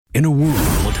In a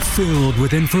world filled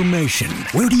with information,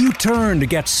 where do you turn to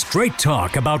get straight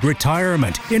talk about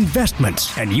retirement,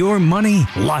 investments, and your money?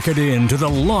 Lock it in to the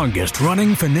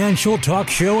longest-running financial talk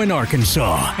show in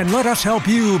Arkansas, and let us help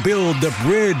you build the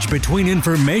bridge between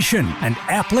information and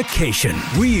application.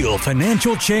 Real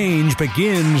financial change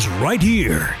begins right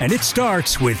here, and it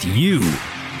starts with you.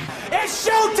 It's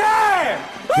showtime!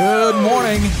 Good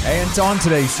morning, and on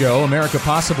today's show, America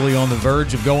possibly on the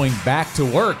verge of going back to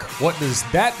work. What does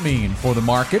that mean for the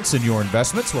markets and your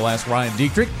investments? We'll ask Ryan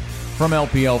Detrick from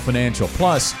LPL Financial.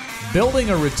 Plus,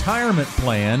 building a retirement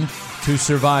plan to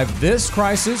survive this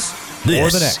crisis or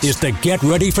the next. This is the Get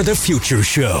Ready for the Future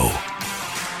show.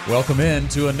 Welcome in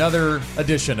to another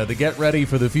edition of the Get Ready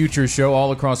for the Future show,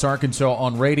 all across Arkansas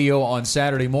on radio on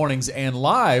Saturday mornings and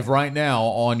live right now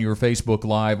on your Facebook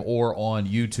Live or on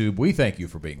YouTube. We thank you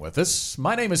for being with us.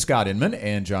 My name is Scott Inman,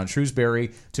 and John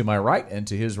Shrewsbury to my right, and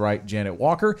to his right, Janet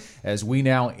Walker, as we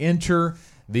now enter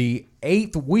the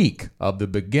 8th week of the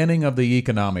beginning of the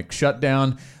economic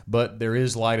shutdown. But there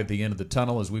is light at the end of the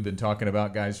tunnel, as we've been talking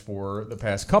about, guys, for the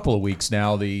past couple of weeks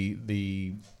now.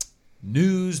 The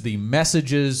news, the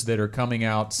messages that are coming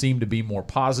out seem to be more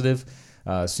positive,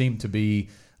 seem to be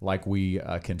like we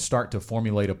can start to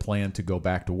formulate a plan to go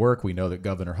back to work. We know that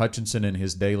Governor Hutchinson, in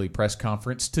his daily press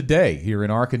conference today here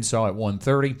in Arkansas at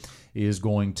 1:30, is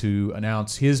going to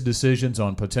announce his decisions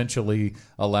on potentially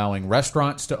allowing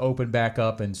restaurants to open back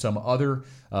up and some other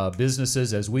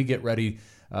businesses as we get ready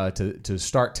to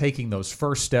start taking those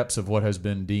first steps of what has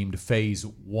been deemed phase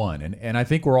one. And I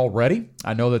think we're all ready.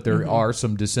 I know that there are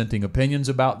some dissenting opinions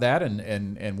about that,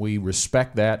 and we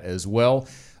respect that as well.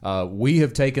 We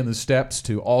have taken the steps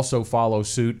to also follow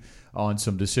suit on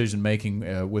some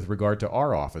decision-making with regard to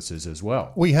our offices as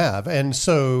well. We have. And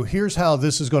so here's how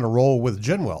this is going to roll with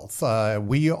GenWealth.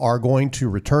 We are going to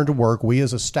return to work. We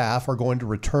as a staff are going to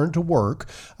return to work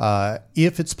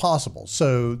if it's possible.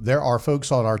 So there are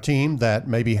folks on our team that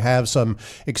maybe have some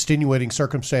extenuating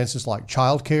circumstances like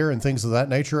childcare and things of that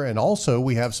nature. And also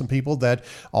we have some people that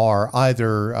are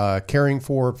either caring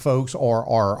for folks or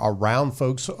are around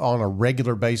folks on a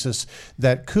regular basis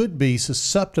that could be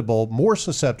more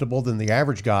susceptible than the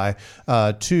average guy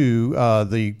to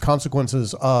the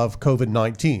consequences of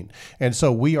COVID-19. And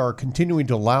so we are continuing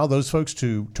to allow those folks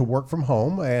to work from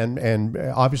home, and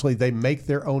obviously they make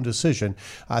their own decision.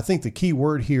 I think the key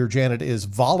word here, Janet, is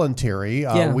voluntary.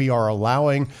 We are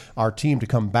allowing our team to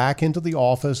come back into the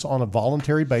office on a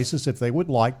voluntary basis if they would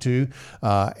like to.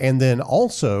 And then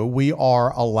also we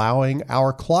are allowing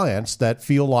our clients that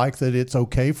feel like that it's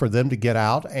okay for them to get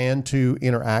out and to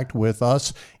interact with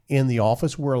us in the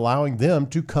office. We're allowing them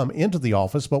to come into the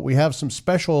office, but we have some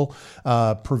special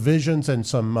provisions and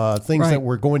some things that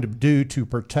we're going to do to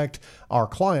protect our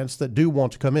clients that do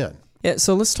want to come in. Yeah,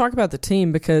 so let's talk about the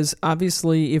team, because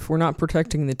obviously if we're not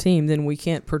protecting the team, then we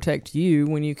can't protect you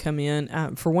when you come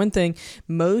in. For one thing,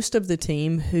 most of the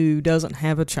team who doesn't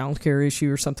have a childcare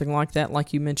issue or something like that,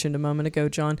 like you mentioned a moment ago,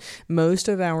 John, most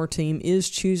of our team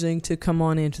is choosing to come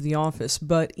on into the office.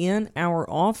 But in our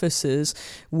offices,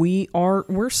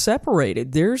 we're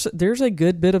separated. There's a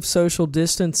good bit of social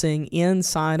distancing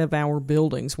inside of our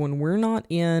buildings. When we're not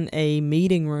in a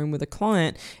meeting room with a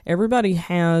client, everybody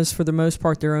has, for the most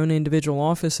part, their own individual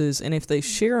offices, and if they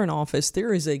share an office,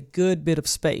 there is a good bit of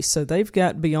space. So they've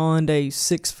got beyond a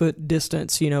 6-foot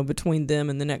distance, between them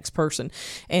and the next person.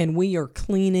 And we are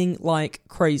cleaning like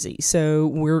crazy. So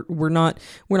we're not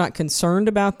concerned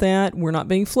about that. We're not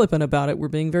being flippant about it. We're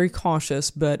being very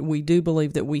cautious, but we do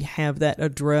believe that we have that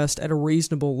addressed at a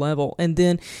reasonable level. And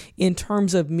then in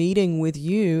terms of meeting with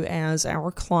you as our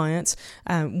clients,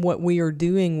 what we are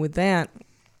doing with that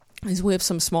is we have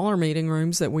some smaller meeting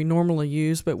rooms that we normally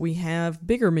use, but we have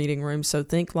bigger meeting rooms. So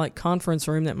think like conference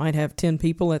room that might have 10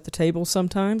 people at the table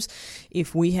sometimes.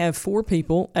 If we have 4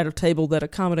 people at a table that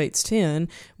accommodates 10,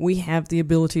 we have the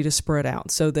ability to spread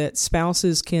out so that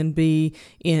spouses can be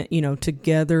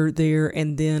together there,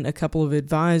 and then a couple of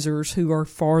advisors who are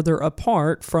farther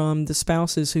apart from the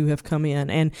spouses who have come in.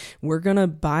 And we're going to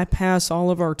bypass all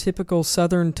of our typical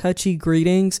Southern touchy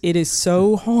greetings. It is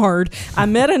so hard. I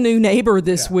met a new neighbor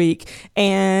this week,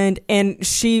 and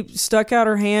she stuck out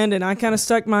her hand, and I kind of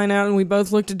stuck mine out, and we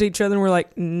both looked at each other and we're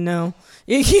like, no.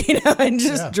 And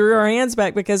just drew our hands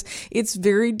back, because it's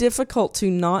very difficult to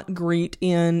not greet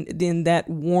in that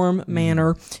warm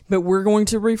manner. But we're going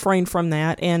to refrain from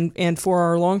that. And for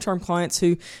our long-term clients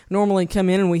who normally come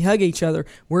in and we hug each other,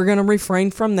 we're going to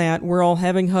refrain from that. We're all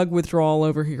having hug withdrawal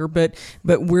over here, but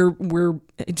we're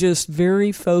just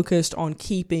very focused on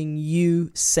keeping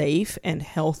you safe and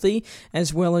healthy,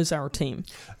 as well as our team.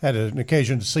 I had an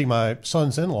occasion to see my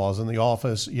son's in-laws in the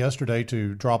office yesterday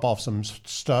to drop off some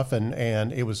stuff,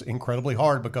 and it was incredibly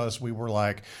hard because we were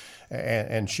like,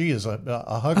 and she is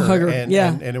a hugger, and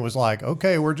it was like,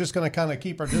 okay, we're just going to kind of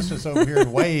keep our distance over here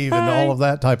and wave and all of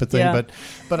that type of thing. Yeah.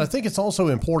 But I think it's also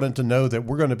important to know that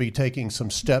we're going to be taking some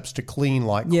steps to clean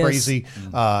like crazy.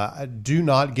 Do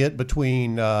not get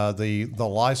between the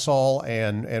Lysol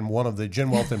and one of the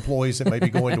GenWealth employees that may be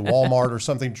going to Walmart or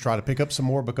something to try to pick up some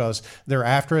more, because they're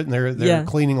after it and they're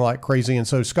cleaning like crazy. And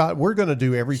so, Scott, we're going to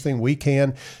do everything we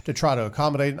can to try to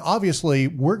accommodate. And obviously,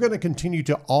 we're going to continue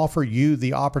to offer you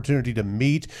the opportunity to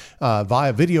meet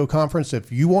via video conference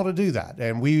if you want to do that.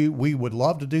 And we would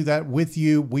love to do that with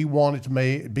you. We want it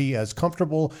to be as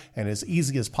comfortable and as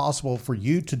easy as possible for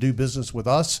you to do business with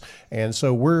us. And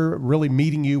so we're really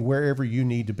meeting you wherever you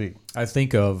need to be. I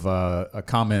think of a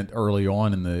comment early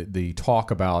on in the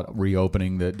talk about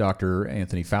reopening that Dr.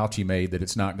 Anthony Fauci made, that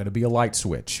it's not going to be a light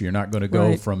switch. You're not going to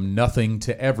go from nothing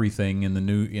to everything in the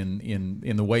new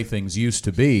in the way things used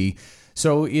to be.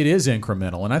 So it is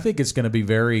incremental, and I think it's going to be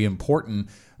very important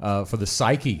for the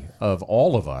psyche of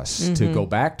all of us to go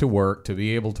back to work, to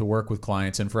be able to work with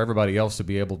clients, and for everybody else to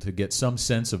be able to get some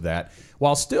sense of that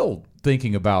while still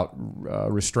thinking about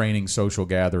restraining social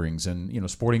gatherings.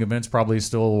 And, sporting events probably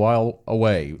still a while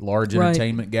away. Large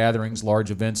entertainment gatherings,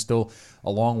 large events still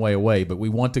a long way away. But we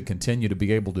want to continue to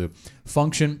be able to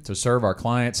function, to serve our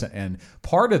clients. And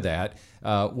part of that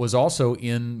was also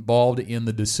involved in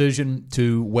the decision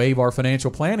to waive our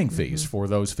financial planning fees for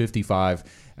those 55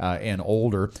 and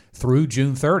older through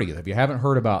June 30th. If you haven't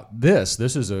heard about this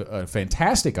is a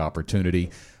fantastic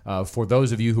opportunity for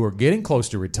those of you who are getting close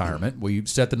to retirement. We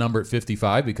set the number at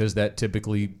 55 because that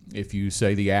typically, if you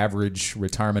say the average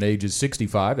retirement age is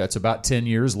 65, that's about 10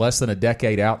 years, less than a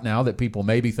decade out now that people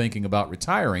may be thinking about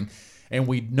retiring. And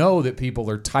we know that people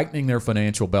are tightening their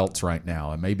financial belts right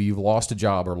now. And maybe you've lost a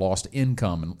job or lost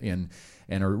income and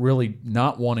are really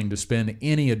not wanting to spend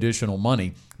any additional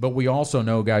money. But we also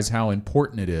know, guys, how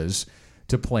important it is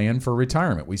to plan for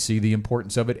retirement. We see the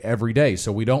importance of it every day.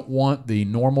 So we don't want the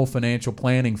normal financial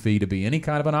planning fee to be any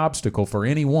kind of an obstacle for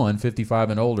anyone 55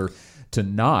 and older to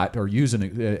not, or use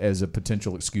it as a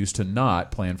potential excuse to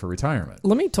not plan for retirement.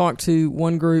 Let me talk to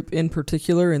one group in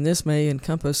particular, and this may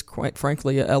encompass, quite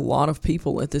frankly, a lot of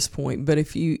people at this point. But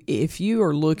if you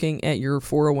are looking at your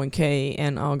 401k,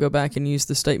 and I'll go back and use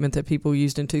the statement that people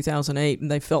used in 2008, and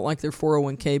they felt like their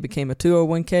 401k became a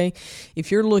 201k.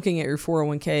 If you're looking at your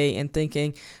 401k and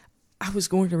thinking, I was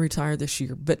going to retire this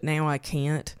year, but now I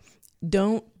can't,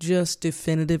 don't just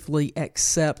definitively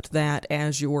accept that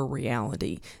as your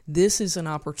reality. This is an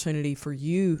opportunity for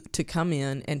you to come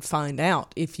in and find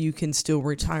out if you can still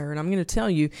retire. And I'm going to tell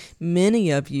you, many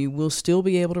of you will still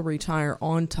be able to retire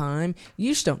on time.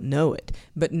 You just don't know it.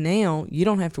 But now you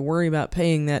don't have to worry about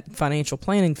paying that financial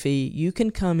planning fee. You can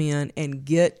come in and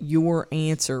get your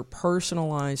answer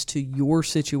personalized to your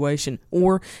situation.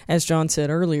 Or, as John said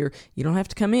earlier, you don't have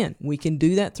to come in. We can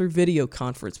do that through video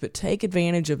conference, but take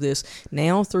advantage of this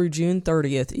now through June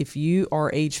 30th. If you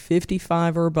are age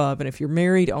 55 or above, and if you're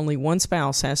married, only one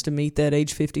spouse has to meet that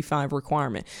age 55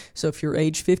 requirement. So if you're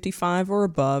age 55 or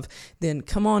above, then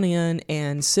come on in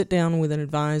and sit down with an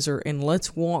advisor, and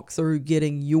let's walk through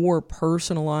getting your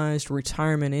personalized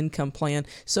retirement income plan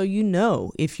so you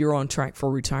know if you're on track for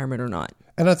retirement or not.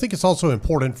 And I think it's also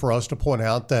important for us to point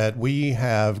out that we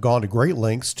have gone to great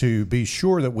lengths to be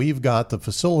sure that we've got the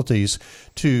facilities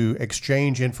to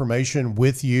exchange information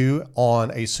with you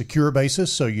on a secure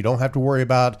basis, so you don't have to worry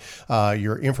about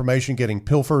your information getting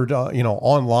pilfered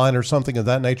online or something of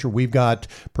that nature. We've got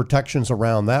protections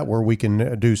around that where we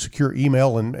can do secure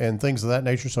email and things of that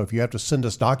nature. So if you have to send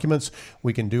us documents,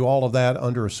 we can do all of that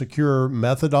under a secure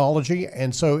methodology.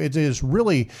 And so it is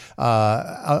really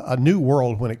a new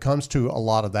world when it comes to a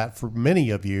lot of that for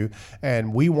many of you,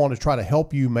 and we want to try to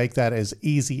help you make that as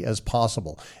easy as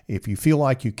possible. If you feel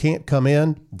like you can't come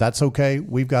in, that's okay.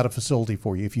 We've got a facility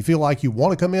for you. If you feel like you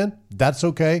want to come in, that's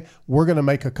okay. We're going to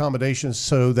make accommodations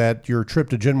so that your trip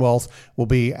to GenWealth will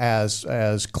be as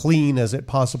clean as it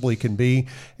possibly can be,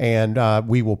 and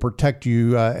we will protect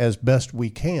you as best we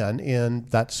can in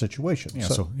that situation. Yeah,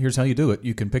 so here's how you do it.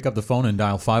 You can pick up the phone and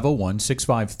dial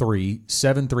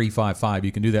 501-653-7355.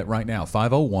 You can do that right now,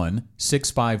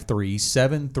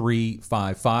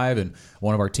 501-653-7355, and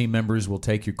one of our team members will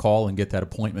take your call and get that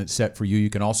appointment set for you. You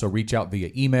can also reach out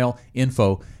via email,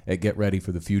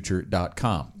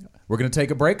 info@getreadyforthefuture.com. We're going to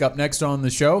take a break. Up next on the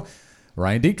show,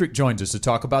 Ryan Detrick joins us to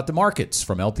talk about the markets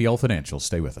from LPL Financial.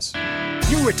 Stay with us.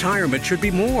 Your retirement should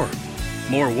be more.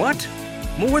 More what?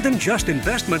 More than just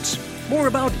investments. More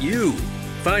about you.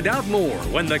 Find out more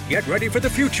when the Get Ready for the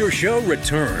Future show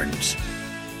returns.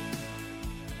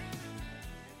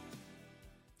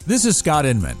 This is Scott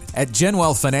Inman. At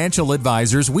GenWealth Financial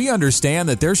Advisors, we understand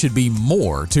that there should be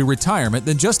more to retirement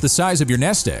than just the size of your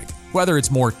nest egg. Whether it's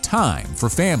more time for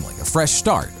family, a fresh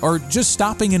start, or just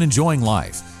stopping and enjoying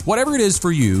life. Whatever it is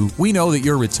for you, we know that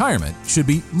your retirement should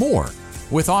be more.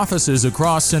 With offices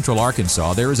across Central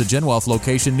Arkansas, there is a GenWealth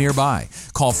location nearby.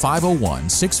 Call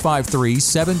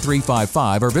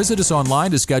 501-653-7355 or visit us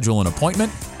online to schedule an appointment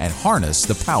and harness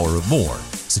the power of more.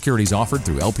 Securities offered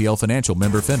through LPL Financial,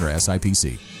 member FINRA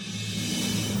SIPC.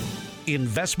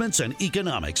 Investments and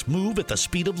economics move at the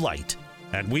speed of light,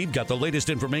 and we've got the latest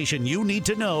information you need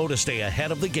to know to stay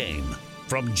ahead of the game.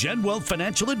 From GenWealth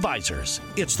Financial Advisors,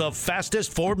 it's the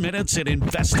fastest 4 minutes in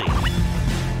investing.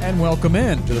 And welcome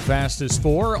in to the Fastest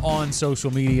Four on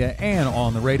social media and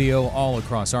on the radio all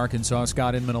across Arkansas.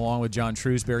 Scott Inman along with John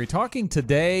Shrewsbury talking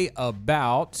today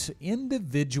about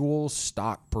individual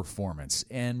stock performance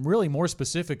and really more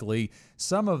specifically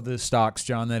some of the stocks,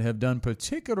 John, that have done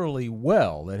particularly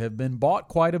well, that have been bought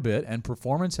quite a bit and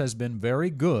performance has been very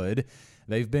good.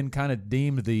 They've been kind of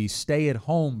deemed the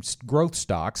stay-at-home growth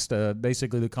stocks,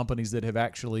 basically the companies that have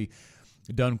actually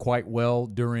done quite well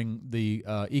during the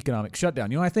economic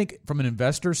shutdown. You know, I think from an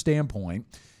investor standpoint,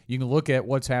 you can look at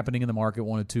what's happening in the market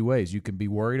one of two ways. You can be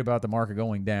worried about the market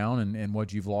going down and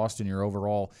what you've lost in your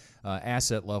overall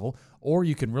asset level, or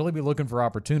you can really be looking for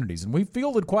opportunities. And we've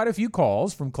fielded quite a few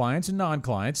calls from clients and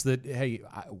non-clients that, hey,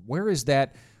 where's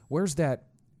that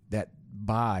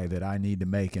buy that I need to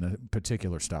make in a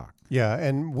particular stock? Yeah,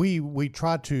 and we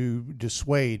try to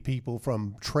dissuade people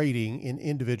from trading in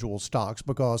individual stocks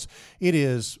because it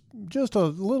is just a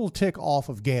little tick off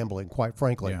of gambling, quite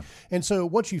frankly. Yeah. And so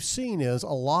what you've seen is a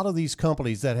lot of these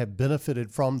companies that have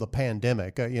benefited from the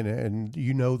pandemic, and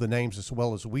you know the names as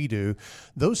well as we do,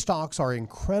 those stocks are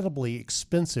incredibly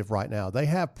expensive right now. They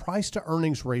have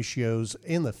price-to-earnings ratios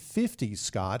in the 50s,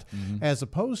 Scott, as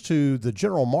opposed to the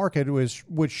general market,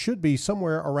 which should be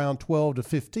somewhere around 12 to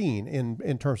 15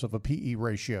 in terms of a PE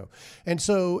ratio. And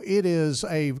so it is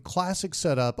a classic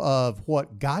setup of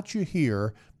what got you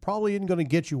here probably isn't going to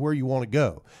get you where you want to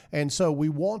go. And so we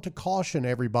want to caution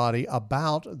everybody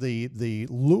about the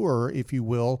lure, if you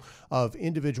will, of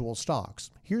individual stocks.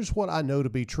 Here's what I know to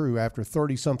be true after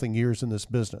 30-something years in this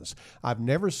business. I've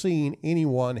never seen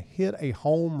anyone hit a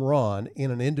home run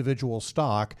in an individual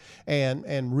stock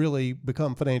and really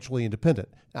become financially independent.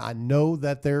 Now, I know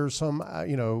that there's some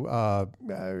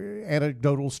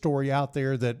anecdotal story out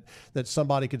there that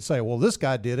somebody could say, well, this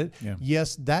guy did it. Yeah.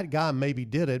 Yes, that guy maybe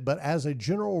did it, but as a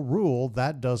general rule,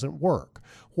 that doesn't work.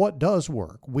 What does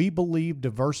work? We believe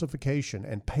diversification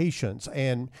and patience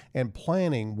and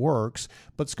planning works.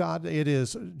 But Scott, it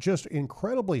is just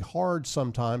incredibly hard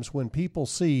sometimes when people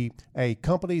see a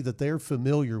company that they're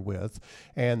familiar with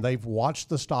and they've watched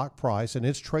the stock price and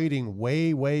it's trading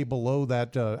way, way below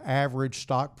that average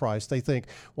stock price. They think,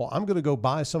 well, I'm going to go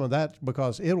buy some of that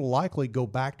because it'll likely go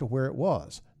back to where it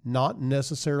was. Not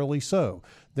necessarily so.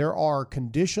 There are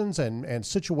conditions and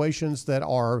situations that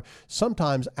are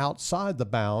sometimes outside the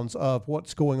bounds of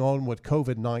what's going on with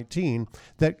COVID-19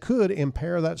 that could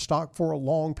impair that stock for a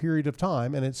long period of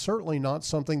time. And it's certainly not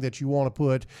something that you want to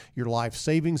put your life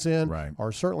savings in, right,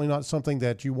 or certainly not something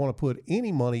that you want to put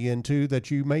any money into that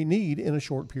you may need in a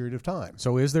short period of time.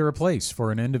 So is there a place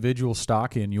for an individual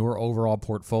stock in your overall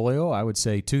portfolio? I would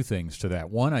say two things to that.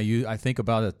 One, I think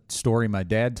about a story my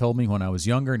dad told me when I was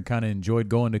younger and kind of enjoyed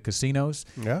going to casinos.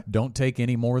 Yeah. Don't take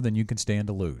any more than you can stand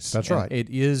to lose. That's and right.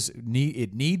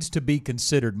 It needs to be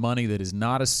considered money that is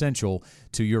not essential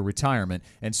to your retirement.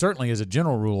 And certainly as a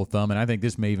general rule of thumb, and I think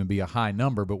this may even be a high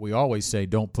number, but we always say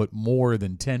don't put more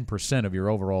than 10% of your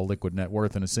overall liquid net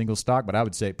worth in a single stock. But I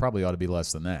would say it probably ought to be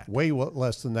less than that. Way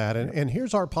less than that. And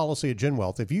here's our policy at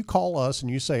GenWealth. If you call us and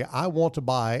you say, I want to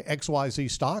buy XYZ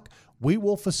stock, we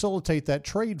will facilitate that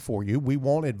trade for you. We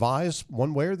won't advise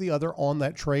one way or the other on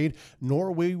that trade,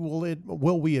 nor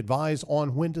will we advise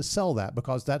on when to sell that,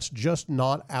 because that's just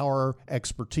not our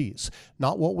expertise,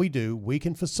 not what we do. We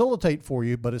can facilitate for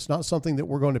you, but it's not something that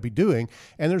we're going to be doing.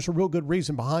 And there's a real good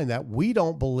reason behind that. We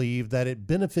don't believe that it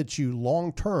benefits you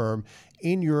long term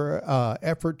in your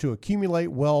effort to accumulate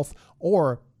wealth,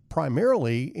 or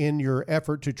primarily in your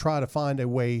effort to try to find a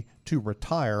way to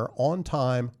retire on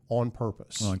time, on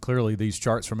purpose. Well, and clearly these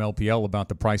charts from LPL about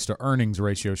the price-to-earnings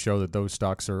ratio show that those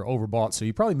stocks are overbought, so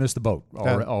you probably missed the boat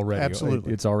already.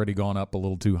 Absolutely. It's already gone up a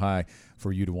little too high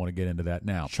for you to want to get into that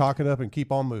now. Chalk it up and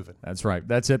keep on moving. That's right.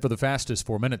 That's it for the fastest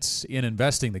 4 minutes in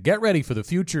investing. The Get Ready for the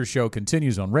Future show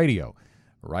continues on radio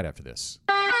right after this.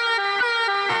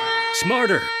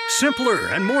 Smarter, simpler,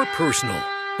 and more personal.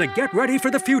 The Get Ready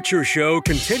for the Future show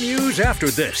continues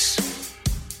after this.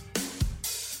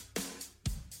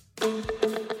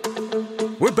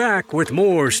 We're back with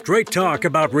more straight talk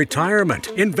about retirement,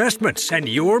 investments, and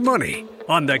your money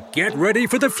on the Get Ready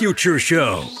for the Future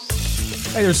show.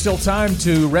 Hey, there's still time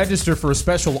to register for a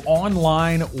special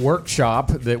online workshop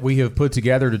that we have put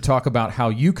together to talk about how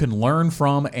you can learn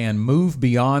from and move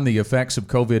beyond the effects of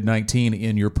COVID-19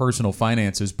 in your personal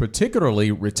finances,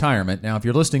 particularly retirement. Now, if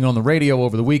you're listening on the radio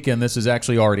over the weekend, this has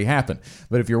actually already happened.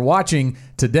 But if you're watching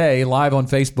today live on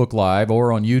Facebook Live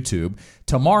or on YouTube,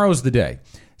 tomorrow's the day.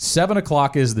 7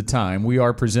 o'clock is the time. We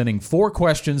are presenting 4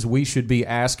 questions we should be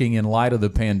asking in light of the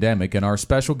pandemic, and our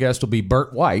special guest will be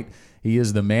Bert White. He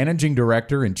is the Managing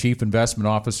Director and Chief Investment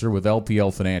Officer with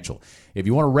LPL Financial. If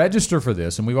you want to register for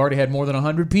this, and we've already had more than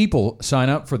 100 people sign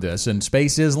up for this, and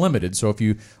space is limited, so if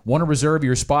you want to reserve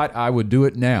your spot, I would do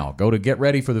it now. Go to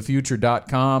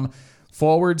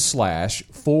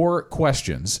getreadyforthefuture.com/4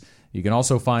 questions. You can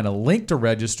also find a link to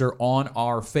register on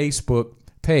our Facebook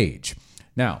page.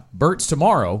 Now, Bert's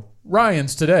tomorrow.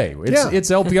 Ryan's today.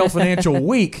 It's LPL Financial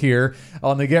Week here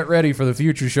on the Get Ready for the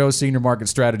Future show. Senior Market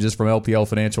Strategist from LPL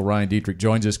Financial, Ryan Detrick,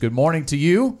 joins us. Good morning to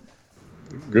you.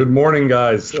 Good morning,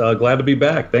 guys. Glad to be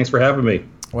back. Thanks for having me.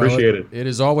 Appreciate it. It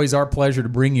is always our pleasure to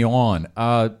bring you on.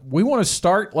 We want to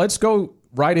start. Let's go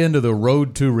right into the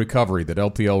road to recovery that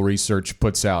LPL Research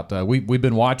puts out. We've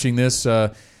been watching this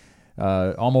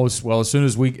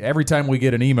every time we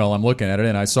get an email, I'm looking at it,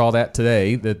 and I saw that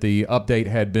today that the update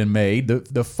had been made.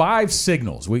 The 5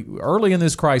 signals. Early in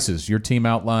this crisis, your team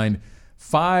outlined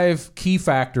 5 key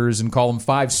factors and call them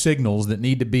 5 signals that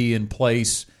need to be in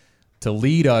place to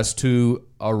lead us to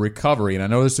a recovery. And I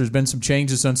noticed there's been some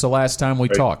changes since the last time we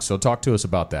talked, so talk to us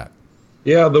about that.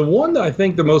 Yeah, the one that I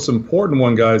think the most important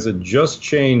one, guys, that just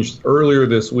changed earlier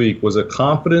this week was a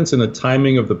confidence in the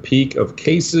timing of the peak of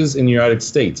cases in the United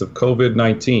States of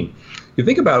COVID-19. You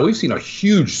think about it, we've seen a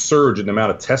huge surge in the amount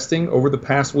of testing over the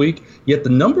past week, yet the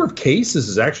number of cases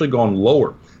has actually gone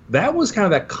lower. That was kind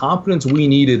of that confidence we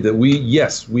needed that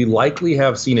we likely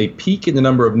have seen a peak in the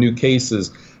number of new cases.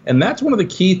 And that's one of the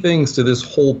key things to this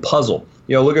whole puzzle.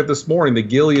 You know, look at this morning, the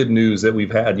Gilead news that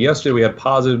we've had. Yesterday, we had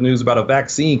positive news about a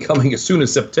vaccine coming as soon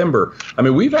as September. I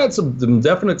mean, we've had some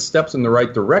definite steps in the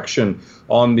right direction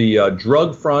on the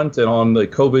drug front and on the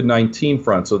COVID-19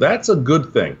 front. So that's a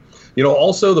good thing. You know,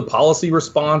 also the policy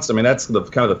response. I mean, that's the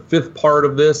kind of the 5th part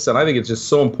of this. And I think it's just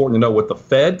so important to know what the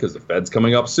Fed, because the Fed's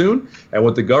coming up soon, and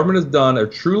what the government has done are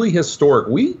truly historic.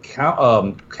 We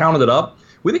counted it up.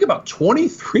 We think about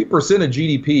 23% of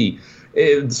GDP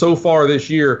so far this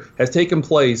year has taken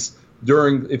place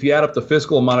during, if you add up the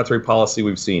fiscal and monetary policy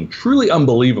we've seen. Truly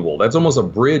unbelievable. That's almost a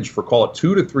bridge for, call it,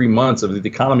 2 to 3 months of the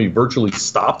economy virtually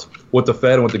stopped, what the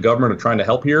Fed and what the government are trying to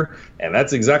help here. And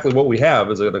that's exactly what we have,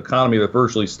 is an economy that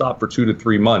virtually stopped for 2 to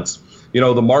 3 months. You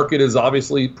know, the market is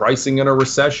obviously pricing in a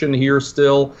recession here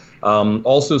still.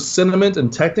 Also, sentiment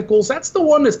and technicals, that's the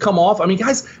one that's come off. I mean,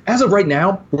 guys, as of right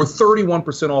now, we're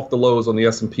 31% off the lows on the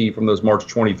S&P from those March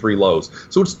 23 lows.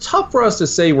 So it's tough for us to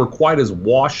say we're quite as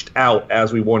washed out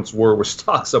as we once were with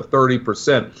stocks up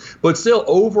 30%. But still,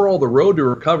 overall, the road to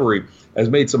recovery has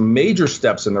made some major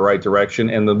steps in the right direction.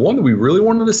 And the one that we really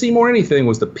wanted to see more than anything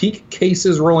was the peak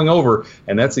cases rolling over.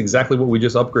 And that's exactly what we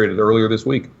just upgraded earlier this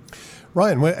week.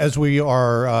 Ryan, as we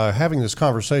are having this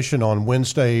conversation on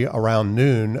Wednesday around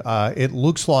noon, it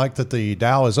looks like that the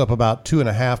Dow is up about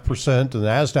 2.5%, the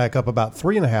NASDAQ up about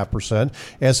 3.5%,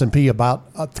 S&P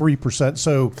about 3%.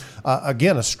 So,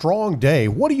 again, a strong day.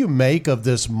 What do you make of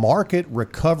this market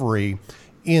recovery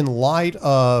in light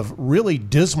of really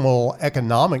dismal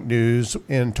economic news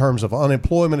in terms of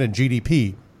unemployment and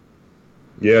GDP?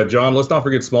 Yeah, John, let's not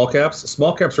forget small caps.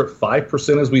 Small caps are at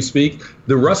 5% as we speak.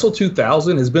 The Russell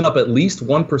 2000 has been up at least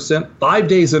 1% 5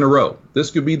 days in a row.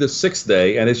 This could be the 6th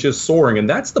day, and it's just soaring. And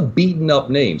that's the beaten up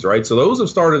names, right? So those have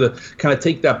started to kind of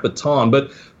take that baton.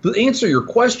 But to answer your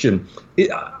question,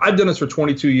 I've done this for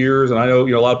 22 years, and I know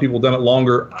a lot of people have done it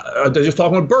longer. I was just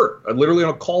talking with Bert, literally on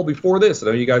a call before this. I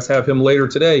know you guys have him later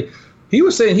today. He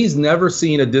was saying he's never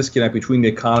seen a disconnect between the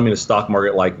economy and the stock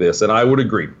market like this, and I would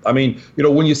agree. I mean,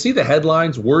 when you see the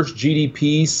headlines, worst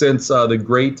GDP since the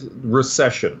Great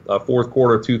Recession, 4th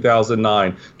quarter of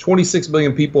 2009, 26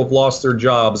 million people have lost their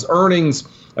jobs, earnings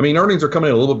are coming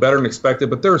in a little bit better than expected,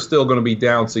 but they're still going to be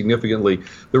down significantly.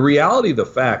 The reality of the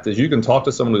fact is you can talk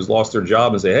to someone who's lost their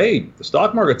job and say, hey, the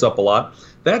stock market's up a lot.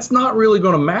 That's not really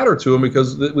going to matter to them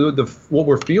because what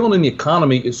we're feeling in the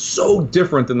economy is so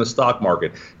different than the stock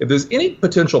market. If there's any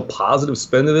potential positive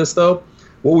spin to this, though,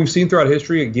 what we've seen throughout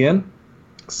history, again,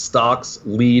 stocks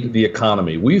lead the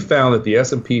economy. We found that the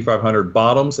S&P 500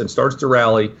 bottoms and starts to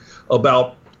rally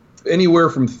about anywhere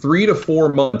from 3 to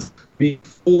 4 months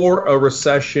before a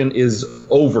recession is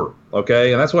over.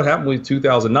 Okay, and that's what happened with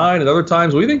 2009 and other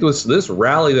times. We think this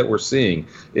rally that we're seeing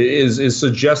is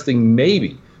suggesting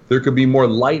maybe there could be more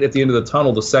light at the end of the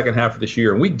tunnel the second half of this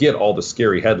year. And we get all the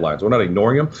scary headlines. We're not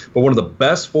ignoring them. But one of the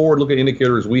best forward-looking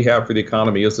indicators we have for the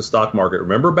economy is the stock market.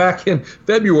 Remember back in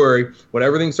February when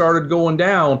everything started going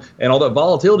down and all that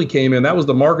volatility came in, that was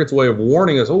the market's way of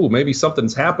warning us, oh, maybe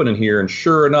something's happening here. And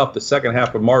sure enough, the second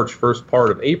half of March, first part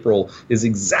of April is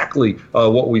exactly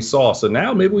what we saw. So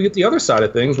now maybe we get the other side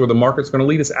of things where the market's going to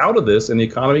lead us out of this and the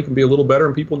economy can be a little better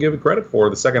and people give it credit for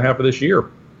the second half of this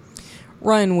year.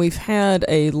 Ryan, we've had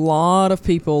a lot of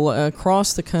people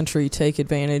across the country take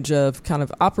advantage of kind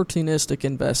of opportunistic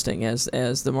investing. As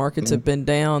the markets have been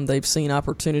down, they've seen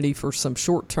opportunity for some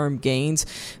short-term gains.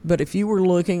 But if you were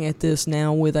looking at this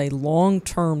now with a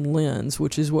long-term lens,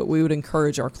 which is what we would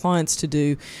encourage our clients to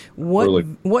do,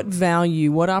 what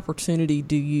value, what opportunity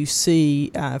do you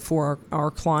see for our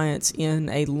clients in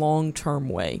a long-term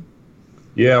way?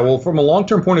 Yeah, well, from a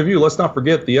long-term point of view, let's not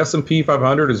forget the S&P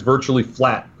 500 is virtually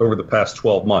flat over the past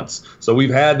 12 months. So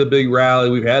we've had the big rally,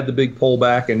 we've had the big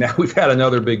pullback, and now we've had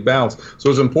another big bounce. So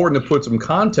it's important to put some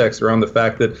context around the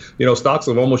fact that, stocks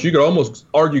have you could almost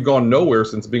argue gone nowhere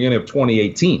since the beginning of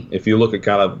 2018, if you look at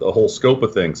kind of the whole scope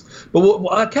of things. But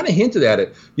I kind of hinted at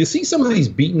it. You see some of these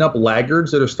beaten up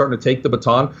laggards that are starting to take the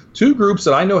baton. Two groups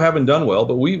that I know haven't done well,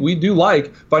 but we do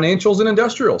like, financials and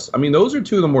industrials. I mean, those are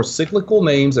two of the more cyclical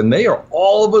names, and they are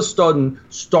all of a sudden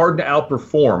starting to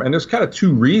outperform. And there's kind of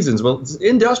two reasons. Well,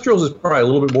 industrials is probably a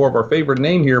little bit more of our favorite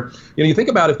name here. You think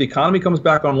about if the economy comes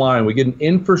back online, we get an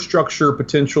infrastructure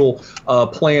potential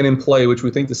plan in play, which we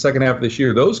think the second half of this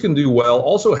year, those can do well.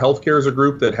 Also, healthcare is a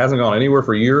group that hasn't gone anywhere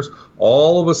for years.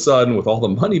 All of a sudden, with all the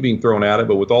money being thrown at it,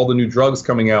 but with all the new drugs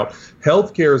coming out,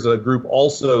 healthcare is a group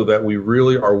also that we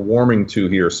really are warming to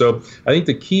here. So I think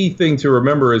the key thing to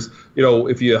remember is,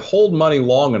 if you hold money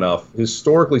long enough,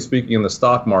 historically speaking in the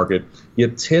stock market, you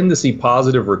tend to see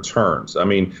positive returns. I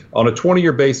mean, on a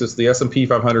 20-year basis, the S&P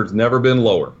 500 has never been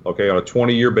lower, okay, on a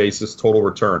 20-year basis, total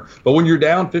return. But when you're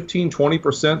down 15,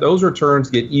 20%, those returns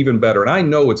get even better. And I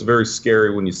know it's very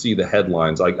scary when you see the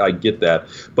headlines. I get that.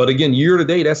 But again, year to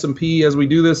date, S&P, as we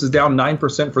do this, is down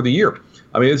 9% for the year.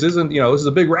 I mean, this isn't, this is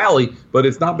a big rally, but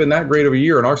it's not been that great of a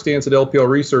year. And our stance at LPL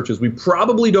Research is we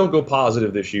probably don't go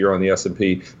positive this year on the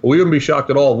S&P, but we wouldn't be shocked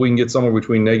at all if we can get somewhere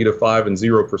between -5 and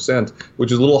 0%,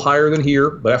 which is a little higher than here.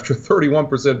 But after a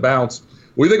 31% bounce,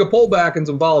 we think a pullback and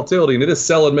some volatility, and it is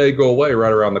sell and may go away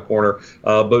right around the corner.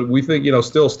 But we think,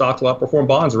 still stocks will outperform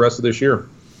bonds the rest of this year.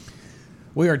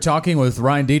 We are talking with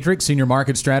Ryan Detrick, Senior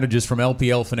Market Strategist from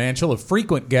LPL Financial, a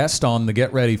frequent guest on the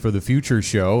Get Ready for the Future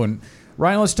show. And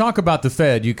Ryan, let's talk about the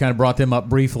Fed. You kind of brought them up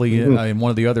briefly in one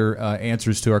of the other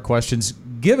answers to our questions.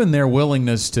 Given their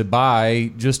willingness to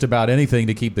buy just about anything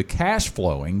to keep the cash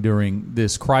flowing during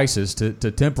this crisis to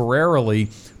temporarily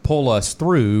pull us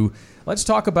through, let's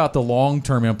talk about the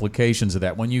long-term implications of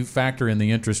that. When you factor in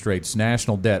the interest rates,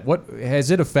 national debt, what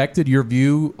has it affected your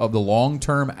view of the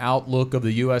long-term outlook of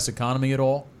the U.S. economy at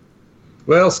all?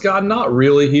 Well, Scott, not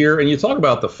really here. And you talk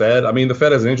about the Fed. I mean, the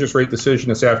Fed has an interest rate decision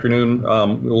this afternoon.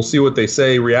 We'll see what they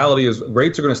say. Reality is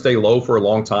rates are going to stay low for a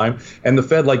long time. And the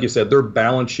Fed, like you said, their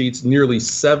balance sheet's nearly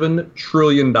 $7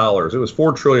 trillion. It was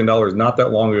 $4 trillion not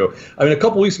that long ago. I mean, a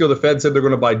couple weeks ago, the Fed said they're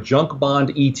going to buy junk bond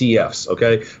ETFs.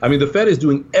 Okay. I mean, the Fed is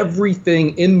doing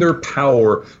everything in their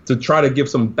power to try to give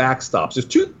some backstops. There's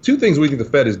two things we think the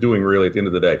Fed is doing really at the end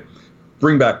of the day.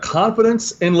 Bring back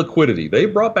confidence and liquidity. They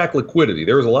brought back liquidity.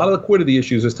 There was a lot of liquidity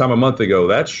issues this time a month ago.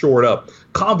 That's shored up.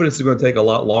 Confidence is going to take a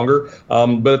lot longer.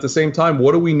 But at the same time,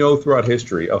 what do we know throughout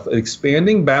history? An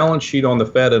expanding balance sheet on the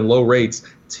Fed and low rates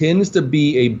tends to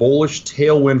be a bullish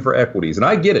tailwind for equities. And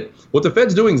I get it. What the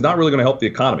Fed's doing is not really going to help the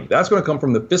economy. That's going to come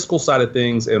from the fiscal side of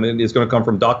things, and it's going to come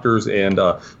from doctors and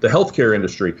the healthcare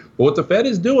industry. But what the Fed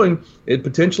is doing, it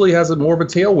potentially has more of a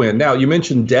tailwind. Now, you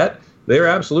mentioned debt. There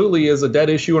absolutely is a debt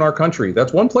issue in our country.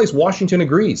 That's one place Washington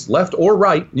agrees, left or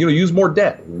right, use more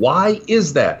debt. Why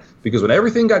is that? Because when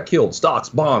everything got killed, stocks,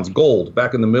 bonds, gold,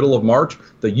 back in the middle of March,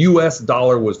 the U.S.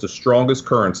 dollar was the strongest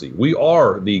currency. We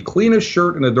are the cleanest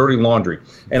shirt in the dirty laundry.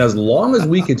 And as long as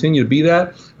we continue to be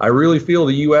that, I really feel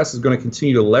the U.S. is going to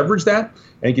continue to leverage that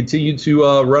and continue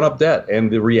to run up debt.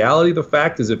 And the reality of the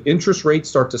fact is if interest rates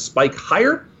start to spike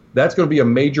higher, that's going to be a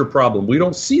major problem. We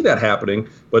don't see that happening,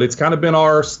 but it's kind of been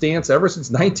our stance ever since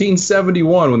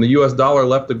 1971 when the U.S. dollar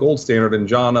left the gold standard and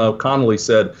John Connolly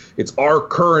said, it's our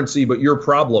currency, but your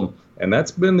problem. And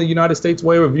that's been the United States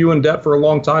way of viewing debt for a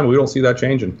long time. We don't see that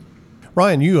changing.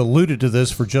 Ryan, you alluded to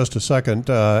this for just a second,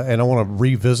 and I want to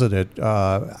revisit it.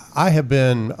 I have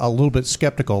been a little bit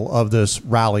skeptical of this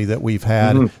rally that we've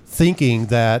had, thinking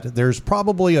that there's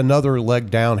probably another leg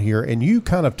down here. And you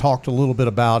kind of talked a little bit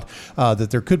about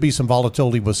that there could be some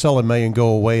volatility with sell in May and go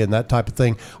away and that type of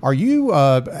thing. Are you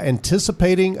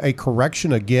anticipating a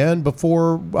correction again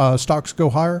before stocks go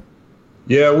higher?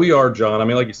 Yeah, we are, John. I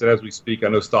mean, like you said, as we speak, I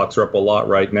know stocks are up a lot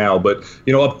right now, but,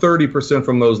 up 30%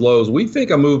 from those lows. We think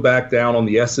a move back down on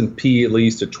the S&P at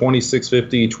least to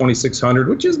 2650, 2600,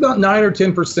 which is about 9 or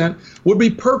 10%, would be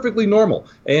perfectly normal.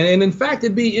 And in fact,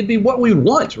 it'd be what we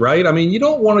want, right? I mean, you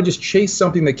don't want to just chase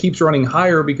something that keeps running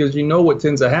higher, because you know what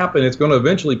tends to happen. It's going to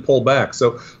eventually pull back.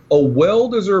 So a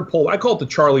well-deserved pull. I call it the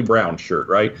Charlie Brown shirt,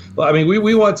 right? I mean,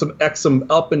 we want some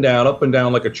up and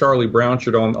down, like a Charlie Brown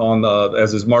shirt on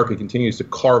as his market continues to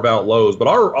carve out lows. But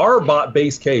our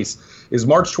base case is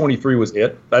March 23 was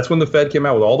it. That's when the Fed came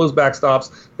out with all those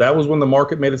backstops. That was when the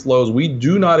market made its lows. We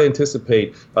do not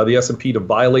anticipate the S&P to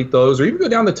violate those or even go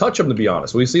down to touch them, to be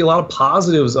honest. We see a lot of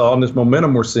positives on this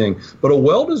momentum we're seeing. But a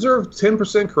well-deserved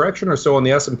 10% correction or so on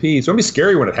the S&P, it's going to be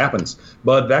scary when it happens.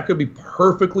 But that could be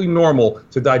perfectly normal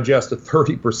to digest a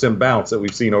 30% bounce that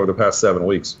we've seen over the past 7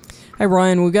 weeks. Hey,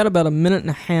 Ryan, we've got about a minute and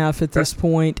a half at this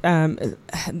point.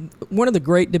 One of the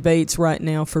great debates right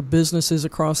now for businesses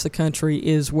across the country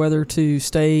is whether to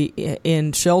stay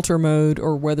in shelter mode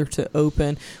or whether to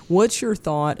open. What's your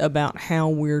thought about how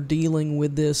we're dealing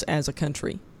with this as a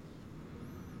country?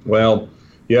 Well,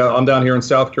 yeah, I'm down here in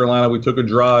South Carolina. We took a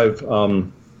drive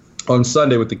on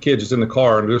Sunday with the kids, just in the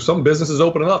car, and there's some businesses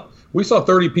opening up. We saw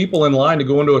 30 people in line to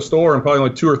go into a store, and probably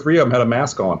only 2 or 3 of them had a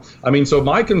mask on. I mean, so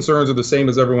my concerns are the same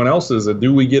as everyone else's.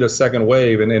 Do we get a second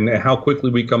wave, and how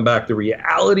quickly we come back? The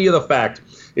reality of the fact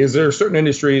is there are certain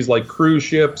industries like cruise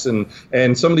ships and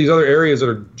some of these other areas that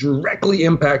are directly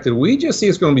impacted. We just see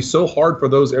it's going to be so hard for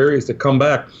those areas to come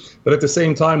back. But at the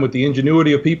same time, with the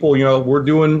ingenuity of people, we're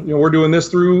doing this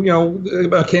through,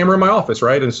 a camera in my office,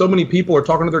 right? And so many people are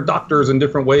talking to their doctors in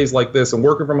different ways like this and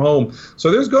working from home.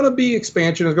 So there's going to be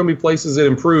expansion. There's going to be places that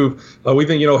improve. We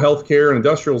think, healthcare and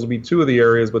industrials will be 2 of the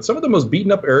areas. But some of the most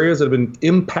beaten up areas that have been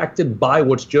impacted by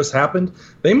what's just happened,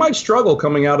 they might struggle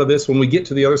coming out of this when we get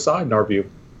to the other side, in our view.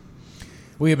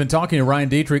 We have been talking to Ryan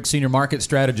Detrick, Senior Market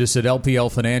Strategist at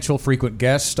LPL Financial, frequent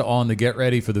guest on the Get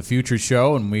Ready for the Future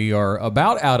show, and we are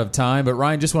about out of time. But,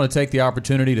 Ryan, just want to take the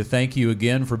opportunity to thank you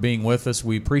again for being with us.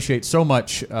 We appreciate so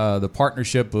much the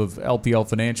partnership of LPL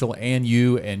Financial and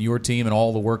you and your team and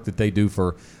all the work that they do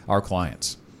for our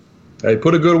clients. Hey,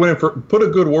 put a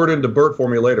good word into Bert for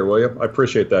me later, will you? I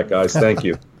appreciate that, guys. Thank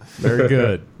you. Very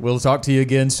good. We'll talk to you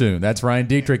again soon. That's Ryan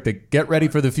Detrick. The Get Ready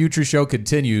for the Future show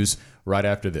continues right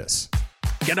after this.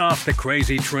 Get off the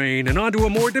crazy train and onto a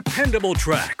more dependable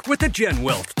track with the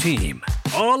GenWealth team.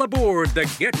 All aboard the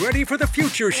Get Ready for the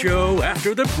Future show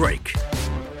after the break.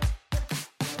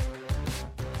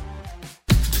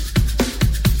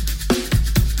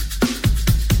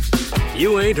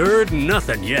 You ain't heard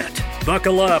nothing yet.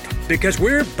 Buckle up, because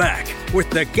we're back with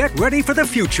the Get Ready for the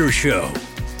Future show.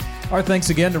 Our thanks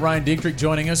again to Ryan Detrick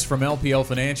joining us from LPL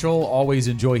Financial. Always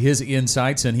enjoy his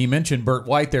insights. And he mentioned Bert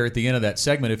White there at the end of that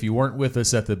segment. If you weren't with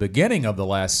us at the beginning of the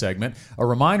last segment, a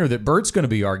reminder that Bert's going to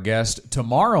be our guest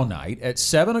tomorrow night at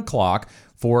 7 o'clock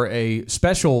for a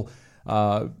special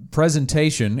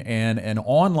presentation and an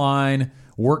online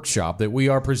workshop that we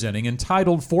are presenting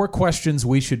entitled 4 Questions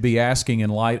We Should Be Asking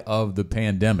in Light of the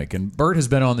Pandemic. And Bert has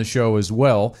been on the show as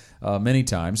well many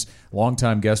times,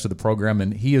 longtime guest of the program,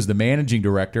 and he is the Managing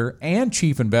Director and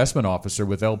Chief Investment Officer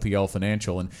with LPL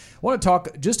Financial. And I want to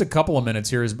talk just a couple of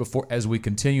minutes here as we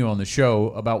continue on the show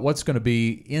about what's going to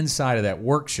be inside of that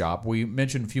workshop. We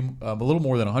mentioned a little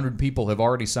more than 100 people have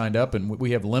already signed up, and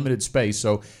we have limited space.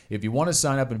 So if you want to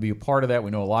sign up and be a part of that, we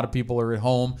know a lot of people are at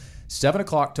home. 7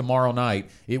 o'clock tomorrow night.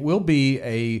 It will be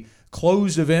a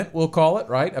closed event, we'll call it,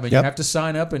 right? I mean, You have to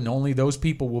sign up, and only those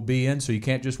people will be in, so you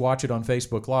can't just watch it on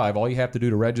Facebook Live. All you have to do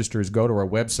to register is go to our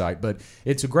website. But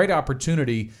it's a great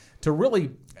opportunity to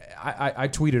really... I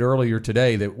tweeted earlier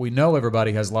today that we know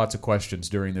everybody has lots of questions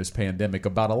during this pandemic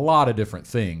about a lot of different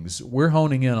things. We're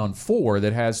honing in on 4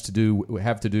 that have to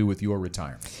do with your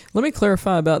retirement. Let me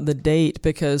clarify about the date,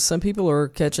 because some people are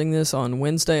catching this on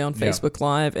Wednesday on Facebook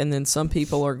Live, and then some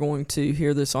people are going to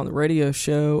hear this on the radio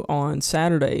show on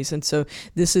Saturdays. And so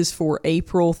this is for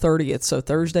April 30th, so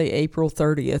Thursday, April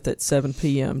 30th at 7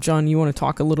 p.m. John, you want to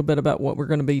talk a little bit about what we're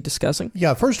going to be discussing?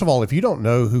 Yeah, first of all, if you don't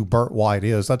know who Bert White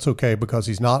is, that's okay, because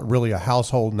he's not not really a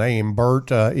household name.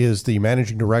 Bert is the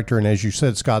managing director, and as you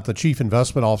said, Scott, the chief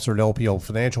investment officer at LPL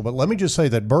Financial. But let me just say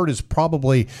that Bert is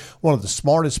probably one of the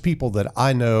smartest people that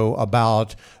I know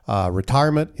about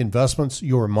retirement, investments,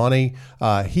 your money.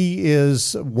 He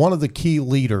is one of the key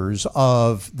leaders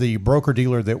of the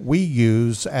broker-dealer that we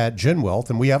use at GenWealth,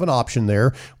 and we have an option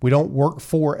there. We don't work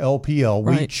for LPL.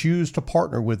 Right. We choose to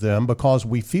partner with them because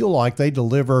we feel like they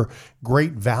deliver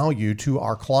great value to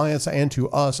our clients and to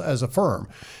us as a firm.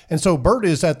 And so Bert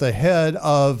is at the head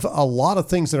of a lot of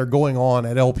things that are going on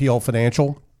at LPL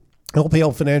Financial.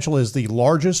 LPL Financial is the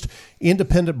largest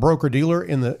independent broker-dealer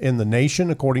in the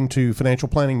nation, according to Financial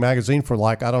Planning Magazine, for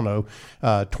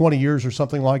 20 years or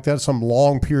something like that, some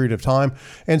long period of time.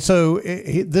 And so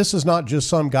this is not just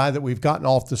some guy that we've gotten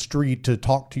off the street to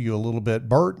talk to you a little bit.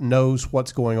 Bert knows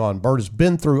what's going on. Bert has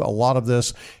been through a lot of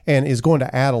this and is going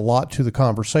to add a lot to the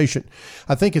conversation.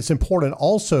 I think it's important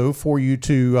also for you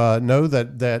to know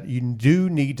that you do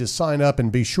need to sign up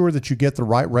and be sure that you get the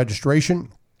right registration.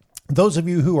 Those of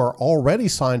you who are already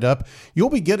signed up, you'll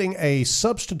be getting a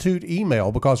substitute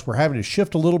email because we're having to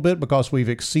shift a little bit because we've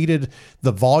exceeded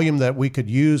the volume that we could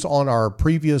use on our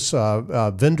previous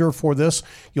vendor for this.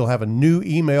 You'll have a new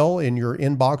email in your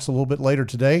inbox a little bit later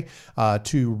today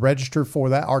to register for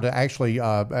that or to actually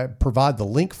provide the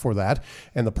link for that.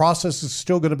 And the process is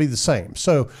still going to be the same.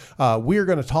 So we're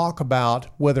going to talk about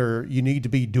whether you need to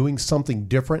be doing something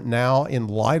different now in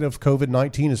light of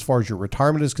COVID-19 as far as your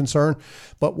retirement is concerned.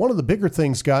 But one of the bigger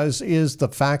things, guys, is the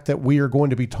fact that we are going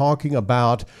to be talking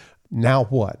about now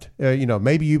what?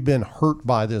 Maybe you've been hurt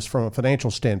by this from a financial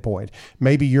standpoint.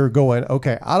 Maybe you're going,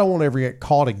 okay, I don't want to ever get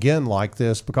caught again like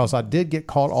this because I did get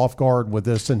caught off guard with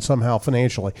this and somehow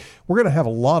financially. We're going to have a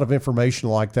lot of information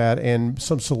like that and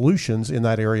some solutions in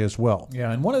that area as well. Yeah,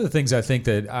 and one of the things I think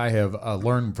that I have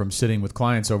learned from sitting with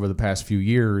clients over the past few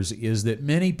years is that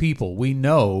many people, we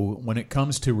know when it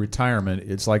comes to retirement,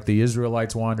 it's like the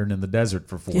Israelites wandering in the desert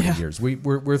for 40 years.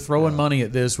 We're throwing money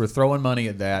at this, we're throwing money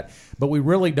at that, but we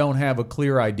really don't have a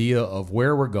clear idea of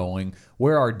where we're going,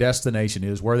 where our destination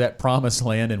is, where that promised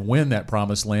land, and when that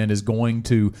promised land is going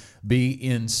to be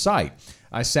in sight.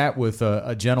 I sat with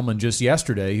a gentleman just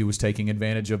yesterday who was taking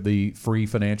advantage of the free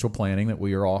financial planning that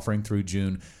we are offering through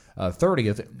June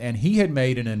 30th, and he had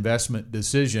made an investment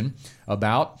decision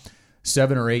about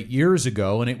 7 or 8 years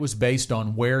ago, and it was based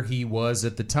on where he was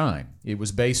at the time. It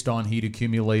was based on he'd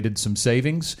accumulated some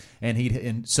savings and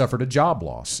he'd suffered a job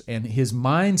loss, and his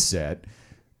mindset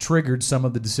triggered some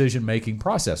of the decision-making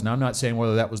process. Now, I'm not saying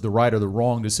whether that was the right or the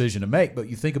wrong decision to make, but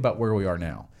you think about where we are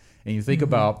now. And you think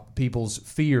about people's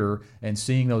fear and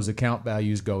seeing those account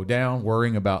values go down,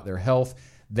 worrying about their health.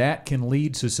 That can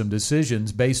lead to some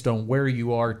decisions based on where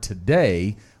you are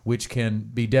today, which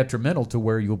can be detrimental to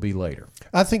where you'll be later.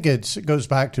 I think it goes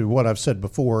back to what I've said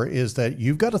before, is that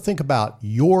you've got to think about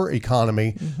your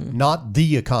economy, not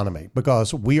the economy,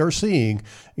 because we are seeing,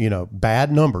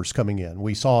 bad numbers coming in.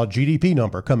 We saw a GDP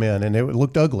number come in and it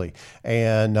looked ugly.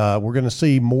 And we're going to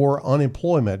see more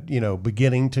unemployment,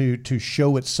 beginning to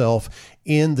show itself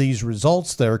in these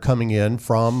results that are coming in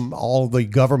from all of the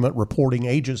government reporting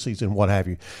agencies and what have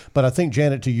you. But I think,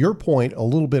 Janet, to your point a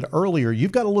little bit earlier,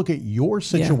 you've got to look at your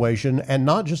situation and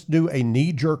not just do a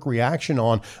knee-jerk reaction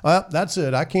on, that's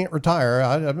it, I can't retire,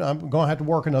 I'm going to have to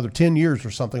work another 10 years or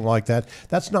something like that.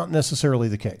 That's not necessarily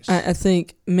the case. I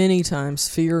think many times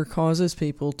fear causes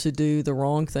people to do the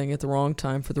wrong thing at the wrong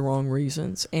time for the wrong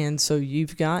reasons. And so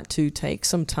you've got to take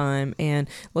some time and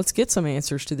let's get some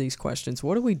answers to these questions.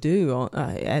 What do we do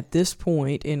at this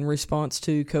point in response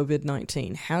to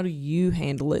COVID-19? How do you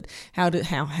handle it? How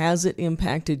has it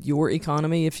impacted your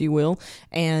economy, if you will?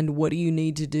 And what do you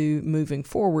need to do moving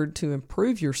forward to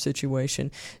improve your situation?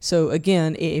 So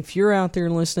again, if you're out there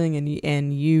listening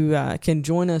and you can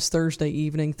join us Thursday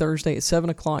at 7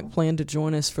 o'clock, plan to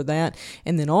join us for that.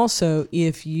 And then also,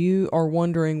 if you are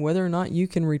wondering whether or not you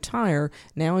can retire,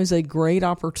 now is a great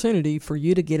opportunity for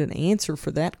you to get an answer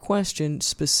for that question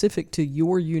specific to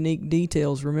your unique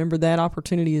details. Remember, that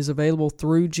opportunity is available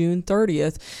through June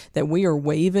 30th, that we are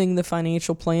waiving the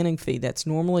financial planning fee. That's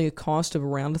normally a cost of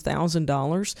around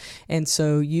 $1,000. And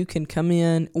so you can come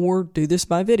in or do this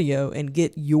by video and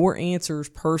get your answers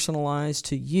personalized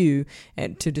to you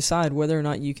and to decide whether or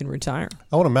not you can retire.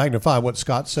 I want to magnify what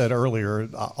Scott said earlier.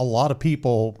 A lot of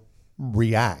people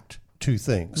react to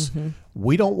things.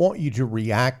 We don't want you to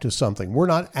react to something. We're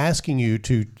not asking you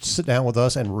to sit down with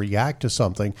us and react to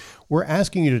something. We're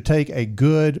asking you to take a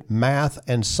good math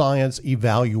and science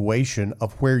evaluation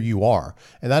of where you are.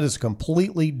 And that is a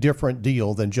completely different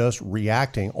deal than just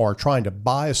reacting or trying to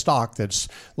buy a stock that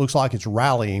looks like it's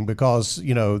rallying because,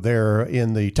 they're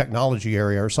in the technology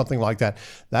area or something like that.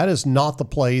 That is not the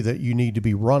play that you need to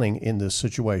be running in this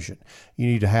situation. You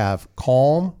need to have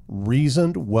calm,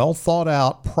 reasoned, well thought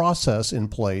out process in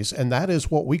place. And that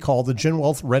is what we call the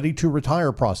GenWealth Ready to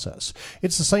Retire process.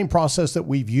 It's the same process that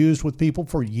we've used with people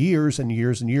for years and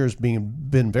years and years,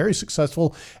 been very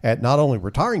successful at not only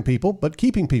retiring people, but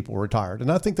keeping people retired.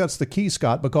 And I think that's the key,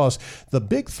 Scott, because the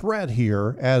big threat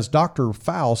here, as Dr.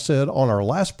 Fowl said on our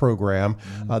last program,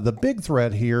 the big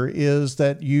threat here is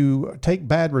that you take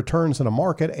bad returns in a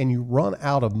market and you run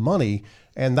out of money.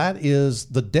 And that is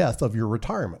the death of your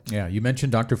retirement. Yeah, you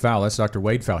mentioned Dr. Fowl. That's Dr.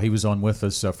 Wade Fowl. He was on with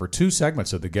us for 2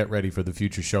 segments of the Get Ready for the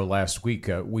Future show last week.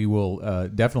 We will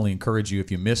definitely encourage you,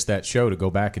 if you missed that show, to go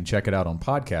back and check it out on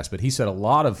podcast. But he said a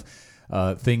lot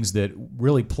of things that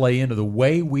really play into the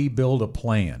way we build a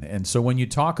plan. And so when you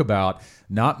talk about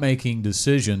not making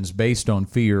decisions based on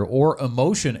fear or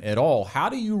emotion at all, how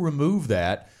do you remove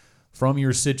that from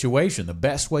your situation? The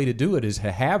best way to do it is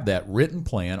to have that written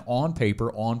plan on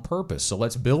paper on purpose. So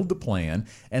let's build the plan,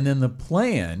 and then the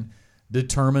plan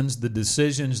determines the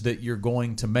decisions that you're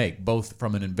going to make, both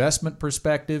from an investment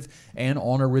perspective and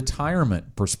on a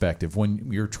retirement perspective. When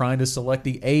you're trying to select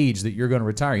the age that you're going to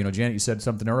retire, Janet, you said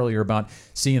something earlier about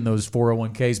seeing those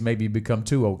 401ks maybe become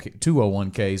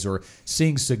 201ks, or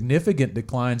seeing significant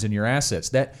declines in your assets.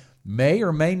 That may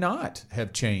or may not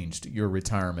have changed your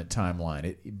retirement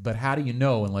timeline. But how do you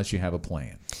know unless you have a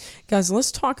plan? Guys,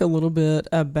 let's talk a little bit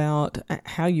about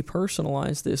how you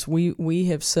personalize this. We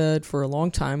have said for a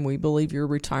long time we believe your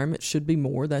retirement should be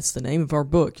more. That's the name of our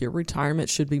book. Your retirement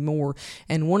should be more.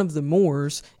 And one of the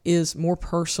mores is more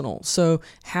personal. So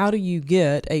how do you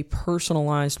get a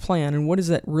personalized plan? And what does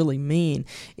that really mean?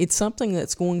 It's something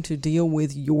that's going to deal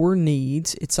with your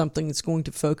needs. It's something that's going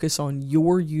to focus on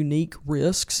your unique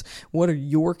risks. What are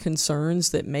your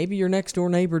concerns that maybe your next door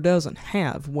neighbor doesn't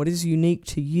have? What is unique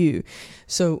to you?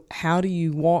 So how do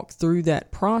you walk through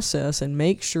that process and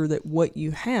make sure that what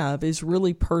you have is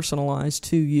really personalized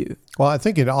to you? Well, I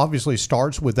think it obviously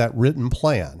starts with that written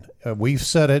plan. We've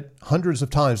said it hundreds of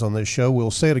times on this show.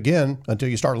 We'll say it again until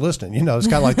you start listening. It's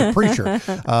kind of like the preacher.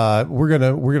 We're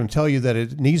gonna tell you that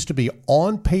it needs to be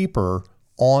on paper,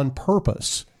 on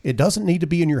purpose. It doesn't need to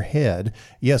be in your head.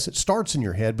 Yes, it starts in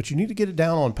your head, but you need to get it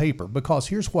down on paper, because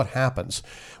here's what happens.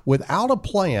 Without a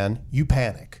plan, you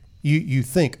panic. You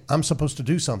think, I'm supposed to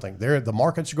do something. The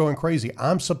markets are going crazy.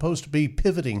 I'm supposed to be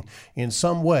pivoting in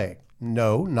some way.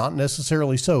 No, not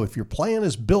necessarily so. If your plan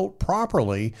is built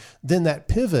properly, then that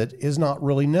pivot is not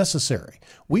really necessary.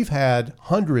 We've had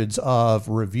hundreds of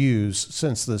reviews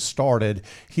since this started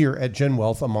here at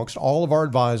GenWealth amongst all of our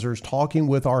advisors, talking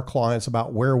with our clients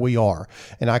about where we are.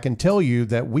 And I can tell you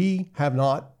that we have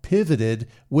not pivoted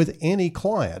with any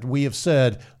client. We have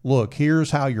said, look,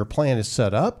 here's how your plan is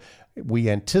set up. We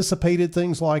anticipated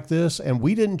things like this, and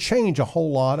we didn't change a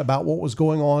whole lot about what was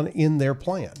going on in their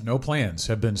plan. No plans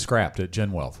have been scrapped at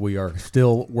GenWealth. We are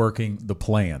still working the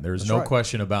plan. There's no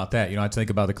question about that. I think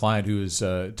about the client who has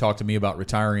talked to me about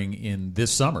retiring in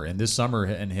this summer, and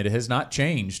it has not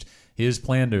changed. His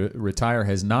plan to retire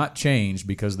has not changed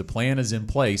because the plan is in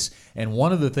place. And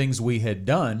one of the things we had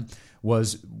done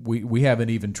was we haven't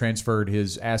even transferred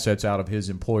his assets out of his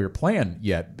employer plan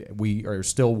yet. We are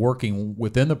still working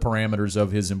within the parameters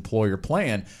of his employer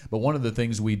plan. But one of the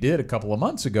things we did a couple of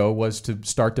months ago was to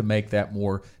start to make that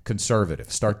more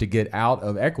conservative, start to get out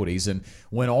of equities. And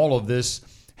when all of this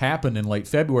happened in late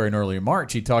February and early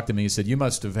March, he talked to me and said, you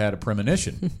must have had a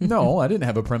premonition. No, I didn't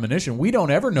have a premonition. We don't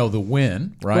ever know the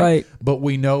when, right? But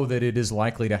we know that it is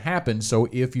likely to happen. So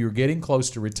if you're getting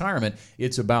close to retirement,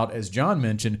 it's about, as John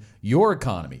mentioned, your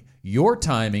economy. Your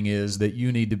timing is that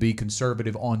you need to be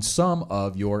conservative on some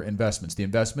of your investments, the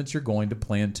investments you're going to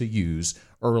plan to use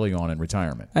early on in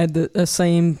retirement. I had the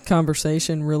same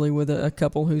conversation really with a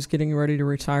couple who's getting ready to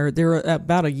retire. They're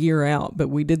about a year out, but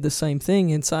we did the same thing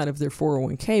inside of their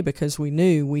 401k because we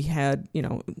knew we had,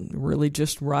 really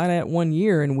just right at 1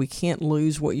 year, and we can't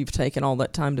lose what you've taken all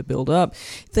that time to build up.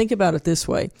 Think about it this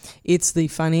way. It's the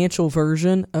financial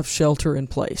version of shelter in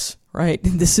place. Right.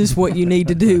 This is what you need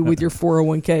to do with your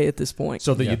 401k at this point.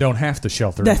 So that you don't have to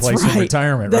shelter in place in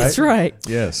retirement, right? That's right.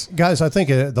 Yes. Guys, I think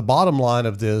the bottom line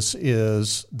of this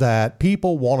is that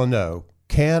people want to know,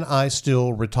 can I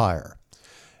still retire?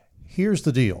 Here's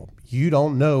the deal. You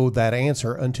don't know that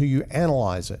answer until you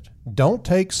analyze it. Don't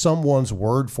take someone's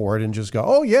word for it and just go,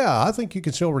 oh, yeah, I think you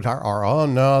can still retire. Or, oh,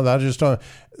 no, that just don't.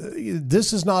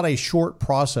 This is not a short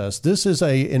process. This is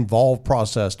a involved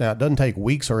process. Now, it doesn't take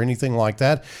weeks or anything like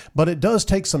that, but it does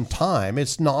take some time.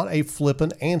 It's not a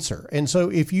flippant answer. And so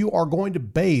if you are going to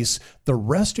base the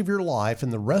rest of your life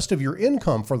and the rest of your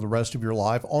income for the rest of your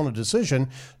life on a decision,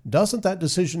 doesn't that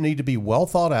decision need to be well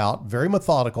thought out, very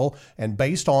methodical, and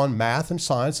based on math and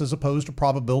science as opposed to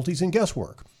probabilities and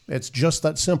guesswork? It's just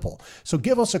that simple. So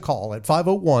give us a call at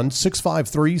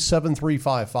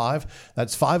 501-653-7355.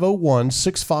 That's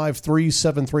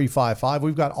 501-653-7355.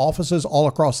 We've got offices all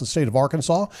across the state of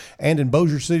Arkansas and in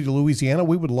Bossier City, Louisiana.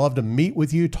 We would love to meet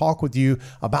with you, talk with you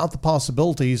about the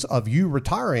possibilities of you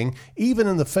retiring, even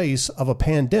in the face of a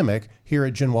pandemic, here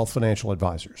at GenWealth Financial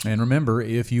Advisors. And remember,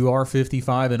 if you are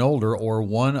 55 and older, or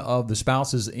one of the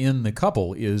spouses in the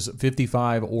couple is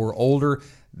 55 or older,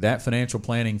 that financial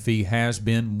planning fee has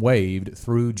been waived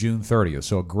through June 30th.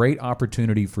 So a great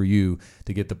opportunity for you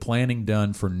to get the planning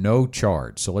done for no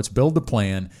charge. So let's build the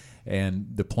plan, and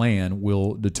the plan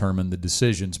will determine the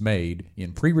decisions made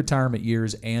in pre-retirement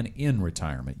years and in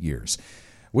retirement years.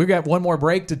 We've got one more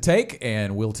break to take,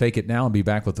 and we'll take it now and be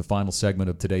back with the final segment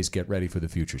of today's Get Ready for the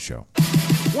Future show.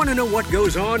 Want to know what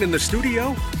goes on in the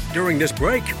studio? During this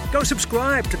break, go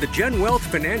subscribe to the GenWealth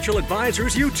Financial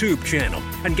Advisors YouTube channel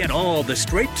and get all the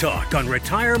straight talk on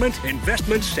retirement,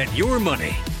 investments, and your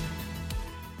money.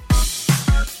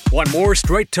 Want more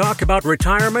straight talk about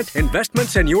retirement,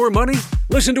 investments, and your money?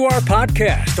 Listen to our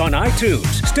podcast on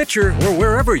iTunes, Stitcher, or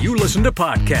wherever you listen to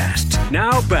podcasts.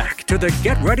 Now back to the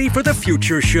Get Ready for the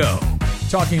Future show.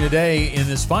 Talking today in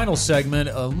this final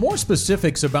segment, more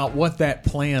specifics about what that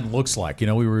plan looks like. You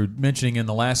know, we were mentioning in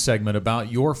the last segment about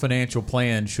your financial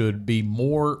plan should be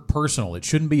more personal. It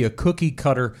shouldn't be a cookie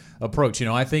cutter approach. You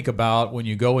know, I think about when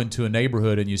you go into a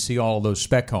neighborhood and you see all of those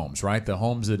spec homes, right? The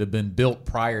homes that have been built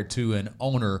prior to an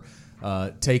owner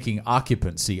taking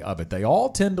occupancy of it. They all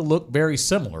tend to look very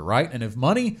similar, right? And if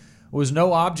money was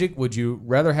no object, would you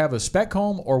rather have a spec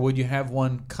home, or would you have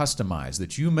one customized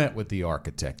that you met with the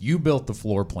architect? You built the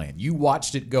floor plan. You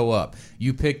watched it go up.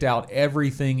 You picked out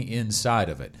everything inside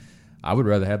of it. I would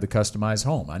rather have the customized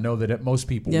home. I know that most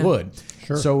people would.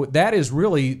 Sure. So that is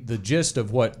really the gist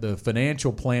of what the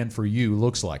financial plan for you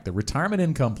looks like. The retirement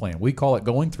income plan, we call it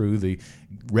going through the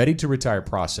Ready to Retire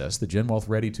process, the GenWealth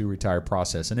Ready to Retire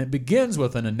process. And it begins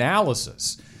with an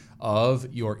analysis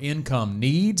of your income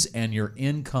needs and your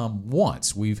income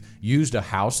wants. We've used a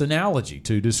house analogy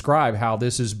to describe how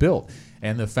this is built.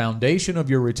 And the foundation of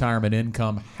your retirement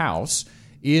income house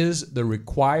is the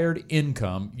required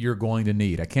income you're going to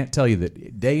need. I can't tell you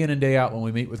that day in and day out when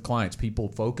we meet with clients, people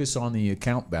focus on the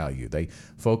account value. They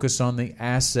focus on the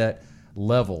asset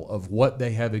level of what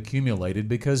they have accumulated,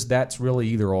 because that's really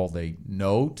either all they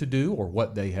know to do or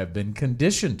what they have been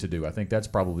conditioned to do. I think that's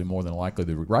probably more than likely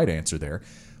the right answer there.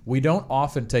 We don't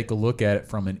often take a look at it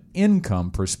from an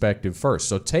income perspective first.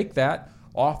 So take that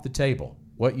off the table.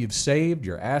 What you've saved,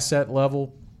 your asset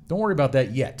level, don't worry about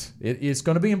that yet. It's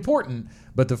going to be important,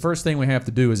 but the first thing we have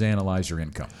to do is analyze your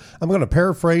income. I'm going to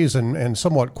paraphrase and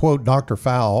somewhat quote Dr.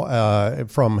 Fowle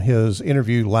from his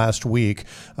interview last week.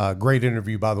 Great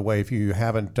interview, by the way. If you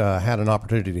haven't had an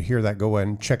opportunity to hear that, go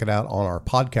and check it out on our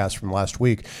podcast from last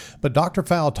week. But Dr.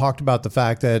 Fowle talked about the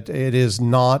fact that it is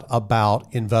not about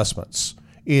investments.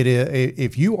 It is,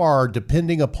 if you are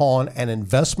depending upon an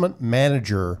investment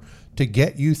manager to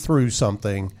get you through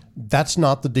something, that's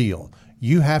not the deal.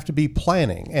 You have to be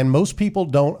planning. And most people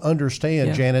don't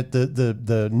understand, Janet,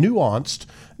 the nuanced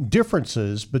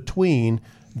differences between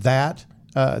that,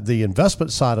 the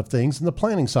investment side of things and the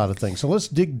planning side of things. So let's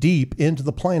dig deep into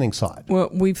the planning side. Well,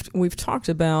 we've talked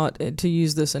about, to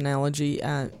use this analogy,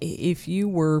 if you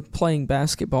were playing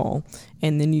basketball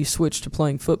and then you switch to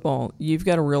playing football, you've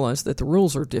got to realize that the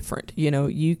rules are different. You know,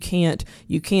 you can't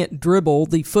dribble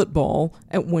the football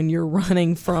when you're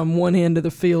running from one end of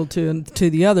the field to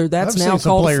the other. That's I've now seen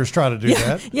some called players try to do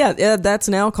that. Yeah, that's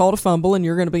now called a fumble, and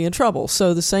you're going to be in trouble.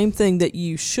 So the same thing that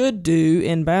you should do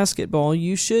in basketball,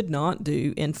 you should not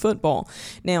do in football.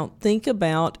 Now, think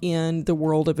about in the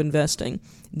world of investing.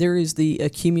 There is the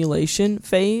accumulation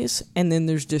phase, and then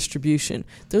there's distribution.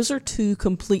 Those are two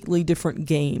completely different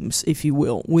games, if you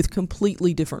will, with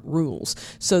completely different rules.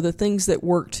 So the things that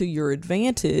work to your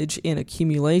advantage in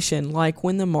accumulation, like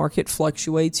when the market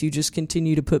fluctuates, you just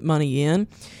continue to put money in.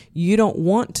 You don't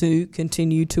want to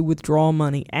continue to withdraw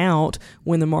money out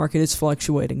when the market is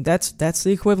fluctuating. That's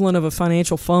the equivalent of a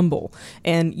financial fumble.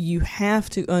 And you have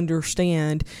to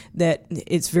understand that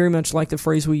it's very much like the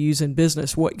phrase we use in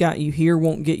business: what got you here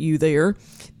won't won't get you there.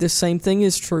 The same thing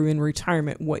is true in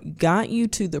retirement. What got you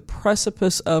to the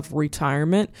precipice of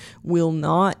retirement will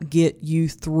not get you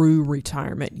through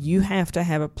retirement. You have to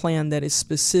have a plan that is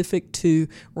specific to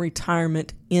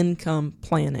retirement income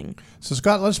planning. So,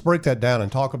 Scott, let's break that down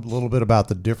and talk a little bit about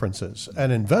the differences.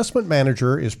 An investment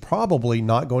manager is probably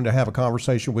not going to have a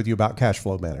conversation with you about cash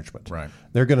flow management. Right.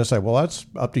 They're going to say, well, that's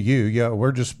up to you. Yeah,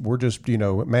 we're just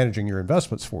managing your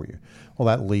investments for you. Well,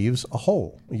 that leaves a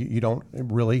hole. You don't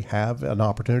really have an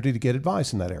opportunity to get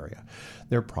advice in that area.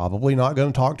 They're probably not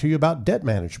going to talk to you about debt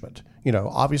management.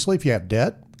 Obviously, if you have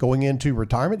debt going into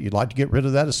retirement, you'd like to get rid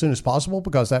of that as soon as possible,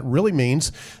 because that really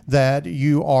means that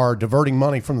you are diverting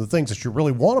money from the things that you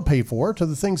really want to pay for to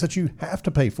the things that you have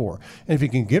to pay for. And if you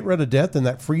can get rid of debt, then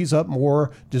that frees up more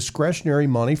discretionary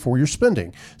money for your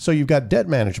spending. So you've got debt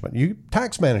management,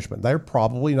 tax management. They're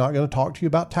probably not going to talk to you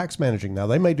about tax managing. Now,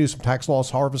 they may do some tax loss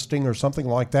harvesting or something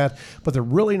like that, but they're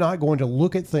really not going to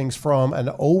look at things from an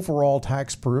overall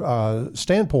tax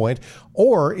standpoint,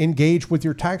 or engage with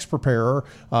your tax preparer,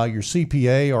 your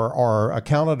CPA or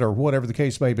accountant or whatever the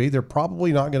case may be. They're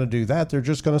probably not going to do that. They're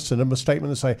just going to send them a statement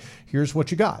and say, here's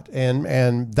what you got.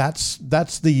 And that's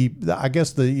the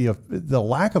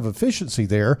lack of efficiency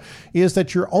there is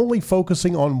that you're only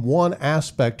focusing on one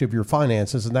aspect of your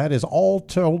finances, and that is all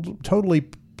totally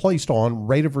placed on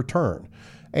rate of return.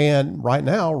 And right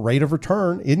now, rate of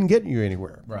return isn't getting you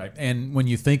anywhere. Right. And when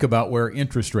you think about where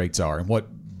interest rates are and what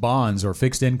bonds or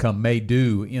fixed income may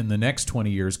do in the next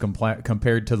 20 years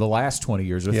compared to the last 20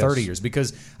 years or 30 years.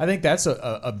 Because I think that's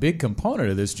a big component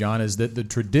of this, John, is that the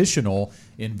traditional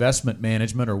investment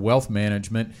management or wealth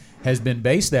management has been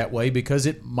based that way because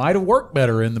it might have worked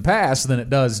better in the past than it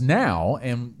does now.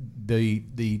 And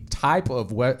the type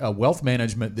of wealth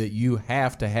management that you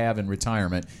have to have in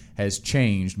retirement has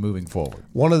changed moving forward.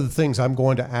 One of the things I'm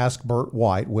going to ask Bert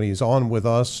White when he's on with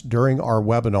us during our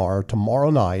webinar tomorrow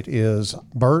night is,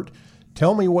 Bert,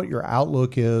 tell me what your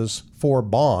outlook is for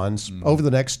bonds over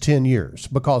the next 10 years,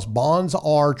 because bonds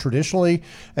are traditionally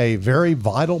a very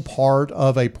vital part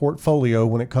of a portfolio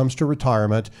when it comes to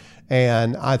retirement.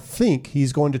 And I think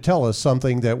he's going to tell us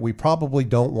something that we probably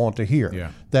don't want to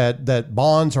hear, that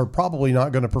bonds are probably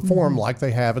not going to perform like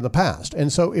they have in the past.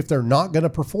 And so if they're not going to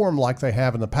perform like they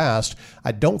have in the past,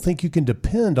 I don't think you can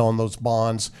depend on those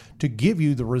bonds to give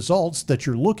you the results that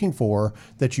you're looking for,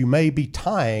 that you may be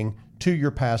tying to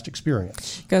your past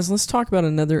experience. Guys, let's talk about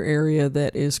another area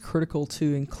that is critical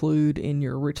to include in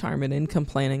your retirement income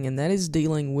planning, and that is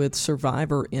dealing with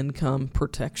survivor income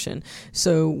protection.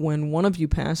 So when one of you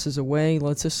passes away,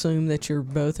 let's assume that you're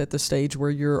both at the stage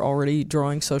where you're already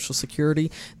drawing Social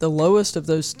Security. The lowest of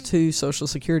those two Social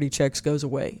Security checks goes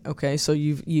away. Okay, so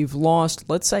you've lost,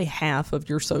 let's say, half of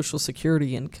your Social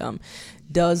Security income.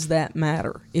 Does that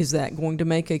matter? Is that going to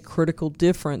make a critical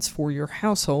difference for your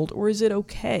household, or is it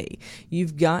okay?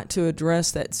 You've got to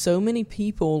address that. So many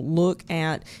people look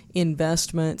at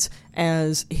investments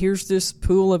as, here's this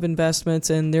pool of investments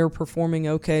and they're performing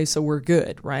okay, so we're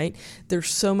good, right? There's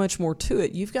so much more to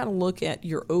it. You've got to look at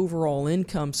your overall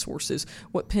income sources.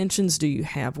 What pensions do you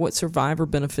have? What survivor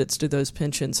benefits do those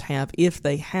pensions have, if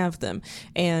they have them?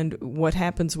 And what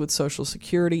happens with Social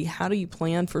Security? How do you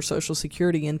plan for Social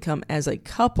Security income as a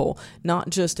couple, not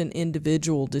just an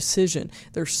individual decision?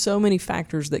 There's so many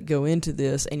factors that go into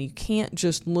this, and you can't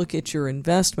just look at your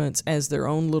investments as their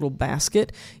own little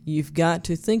basket. You've got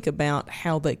to think about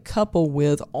how they couple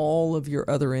with all of your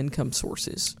other income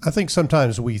sources. I think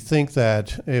sometimes we think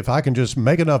that if I can just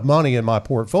make enough money in my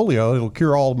portfolio, it'll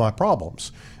cure all of my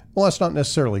problems. Well, that's not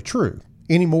necessarily true.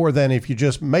 Any more than if you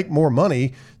just make more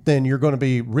money, then you're going to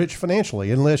be rich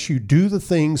financially, unless you do the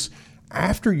things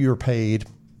after you're paid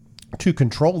to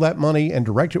control that money and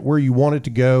direct it where you want it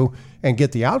to go and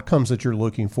get the outcomes that you're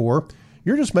looking for.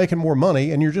 You're just making more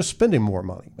money and you're just spending more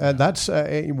money. And that's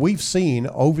we've seen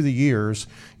over the years,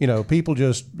 people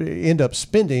just end up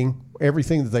spending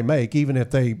everything that they make, even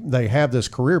if they have this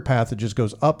career path that just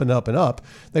goes up and up and up.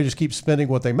 They just keep spending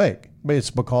what they make. It's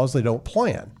because they don't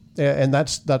plan. And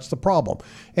that's the problem.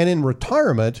 And in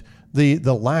retirement, the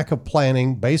lack of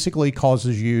planning basically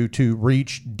causes you to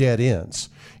reach dead ends,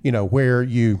 where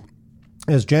you,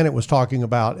 as Janet was talking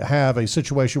about, have a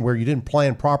situation where you didn't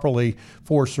plan properly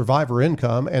for survivor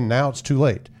income, and now it's too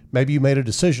late. Maybe you made a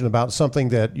decision about something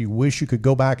that you wish you could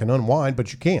go back and unwind,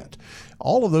 but you can't.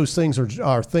 All of those things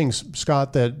are things,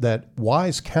 Scott, that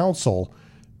wise counsel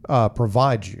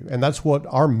provides you. And that's what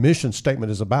our mission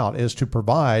statement is about, is to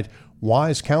provide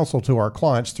wise counsel to our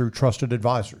clients through trusted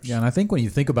advisors. Yeah, and I think when you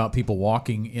think about people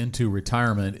walking into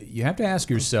retirement, you have to ask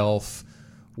yourself,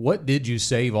 what did you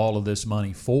save all of this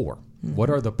money for?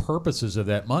 What are the purposes of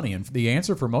that money? And the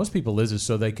answer for most people is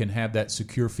so they can have that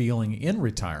secure feeling in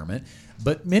retirement.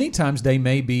 But many times they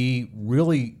may be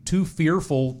really too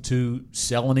fearful to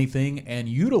sell anything and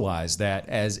utilize that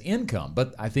as income.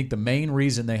 But I think the main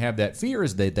reason they have that fear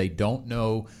is that they don't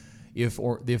know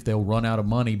if they'll run out of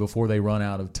money before they run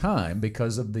out of time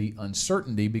because of the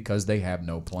uncertainty, because they have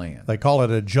no plan. They call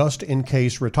it a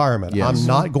just-in-case retirement. Yes. I'm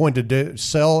not going to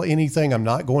sell anything. I'm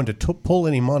not going to pull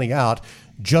any money out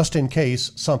just in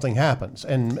case something happens.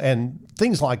 And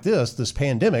things like this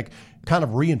pandemic, kind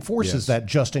of reinforces that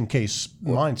just-in-case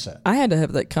mindset. I had to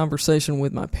have that conversation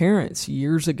with my parents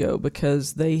years ago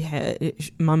because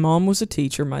my mom was a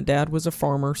teacher, my dad was a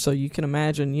farmer, so you can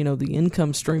imagine, the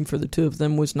income stream for the two of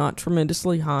them was not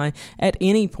tremendously high at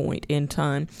any point in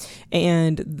time.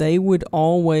 And they would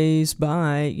always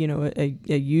buy, a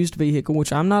used vehicle,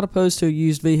 which I'm not opposed to a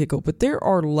used vehicle, but there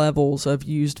are levels of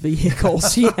used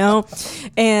vehicles,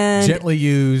 and gently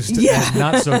used and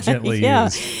not so gently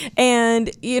used. And,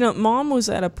 Mom was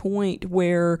at a point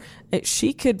where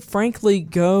she could frankly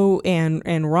go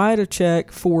and write a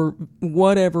check for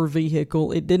whatever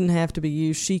vehicle. It didn't have to be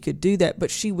used. She could do that, but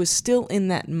she was still in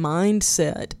that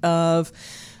mindset of,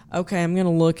 okay, I'm going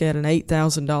to look at an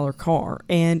 $8,000 car.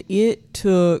 And it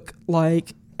took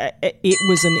it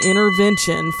was an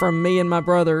intervention from me and my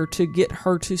brother to get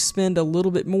her to spend a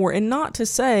little bit more. And not to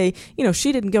say,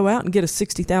 she didn't go out and get a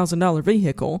 $60,000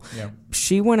 vehicle. Yeah.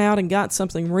 She went out and got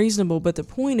something reasonable, but the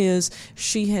point is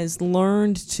she has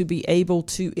learned to be able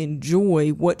to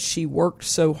enjoy what she worked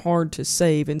so hard to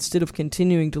save instead of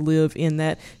continuing to live in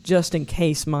that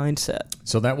just-in-case mindset.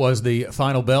 So that was the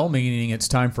final bell, meaning it's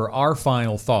time for our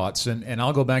final thoughts. And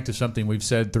I'll go back to something we've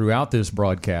said throughout this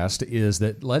broadcast is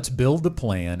that let's build the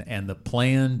plan, and the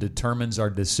plan determines our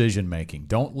decision-making.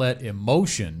 Don't let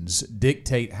emotions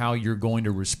dictate how you're going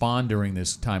to respond during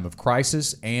this time of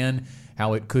crisis and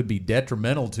how it could be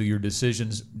detrimental to your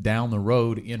decisions down the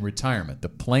road in retirement. The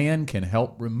plan can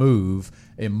help remove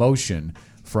emotion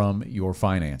from your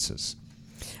finances.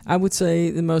 I would say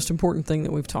the most important thing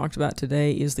that we've talked about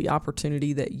today is the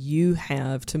opportunity that you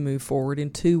have to move forward in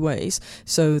two ways.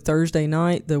 So Thursday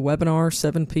night, the webinar,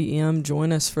 7 p.m.,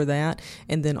 join us for that.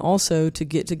 And then also to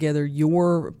get together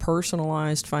your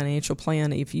personalized financial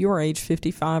plan. If you are age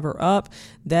 55 or up,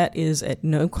 that is at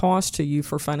no cost to you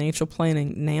for financial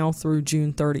planning now through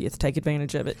June 30th. Take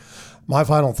advantage of it. My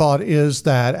final thought is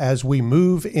that as we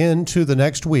move into the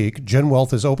next week,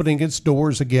 GenWealth is opening its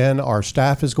doors again. Our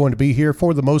staff is going to be here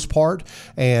for the most part,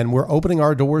 and we're opening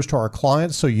our doors to our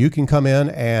clients so you can come in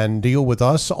and deal with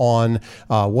us on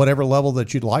whatever level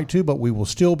that you'd like to, but we will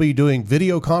still be doing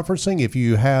video conferencing. If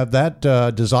you have that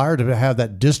desire to have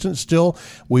that distance still,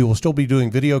 we will still be doing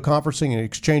video conferencing and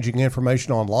exchanging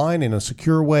information online in a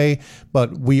secure way,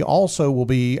 but we also will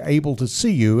be able to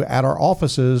see you at our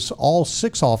offices, all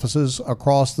 6 offices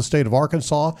across the state of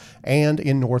Arkansas and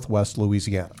in Northwest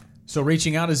Louisiana. So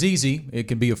reaching out is easy. It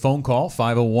can be a phone call,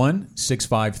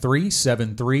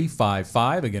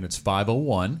 501-653-7355. Again, it's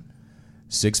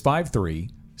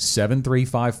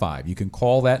 501-653-7355. You can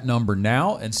call that number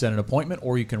now and set an appointment,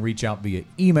 or you can reach out via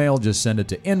email. Just send it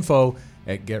to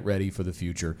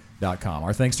info@getreadyforthefuture.com.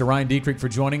 Our thanks to Ryan Detrick for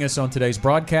joining us on today's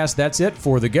broadcast. That's it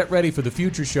for the Get Ready for the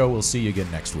Future show. We'll see you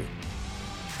again next week.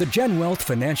 The GenWealth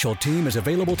financial team is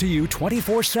available to you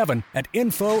 24/7 at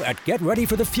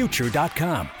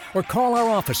info@getreadyforthefuture.com or call our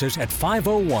offices at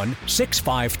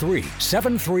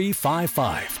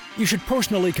 501-653-7355. You should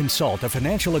personally consult a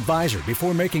financial advisor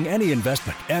before making any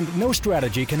investment, and no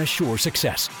strategy can assure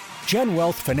success.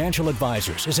 GenWealth Financial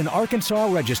Advisors is an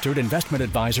Arkansas-registered investment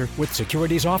advisor with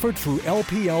securities offered through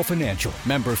LPL Financial,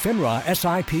 member FINRA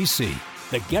SIPC.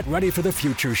 The Get Ready for the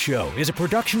Future show is a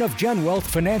production of GenWealth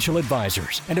Financial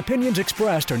Advisors, and opinions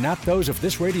expressed are not those of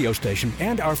this radio station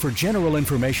and are for general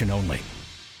information only.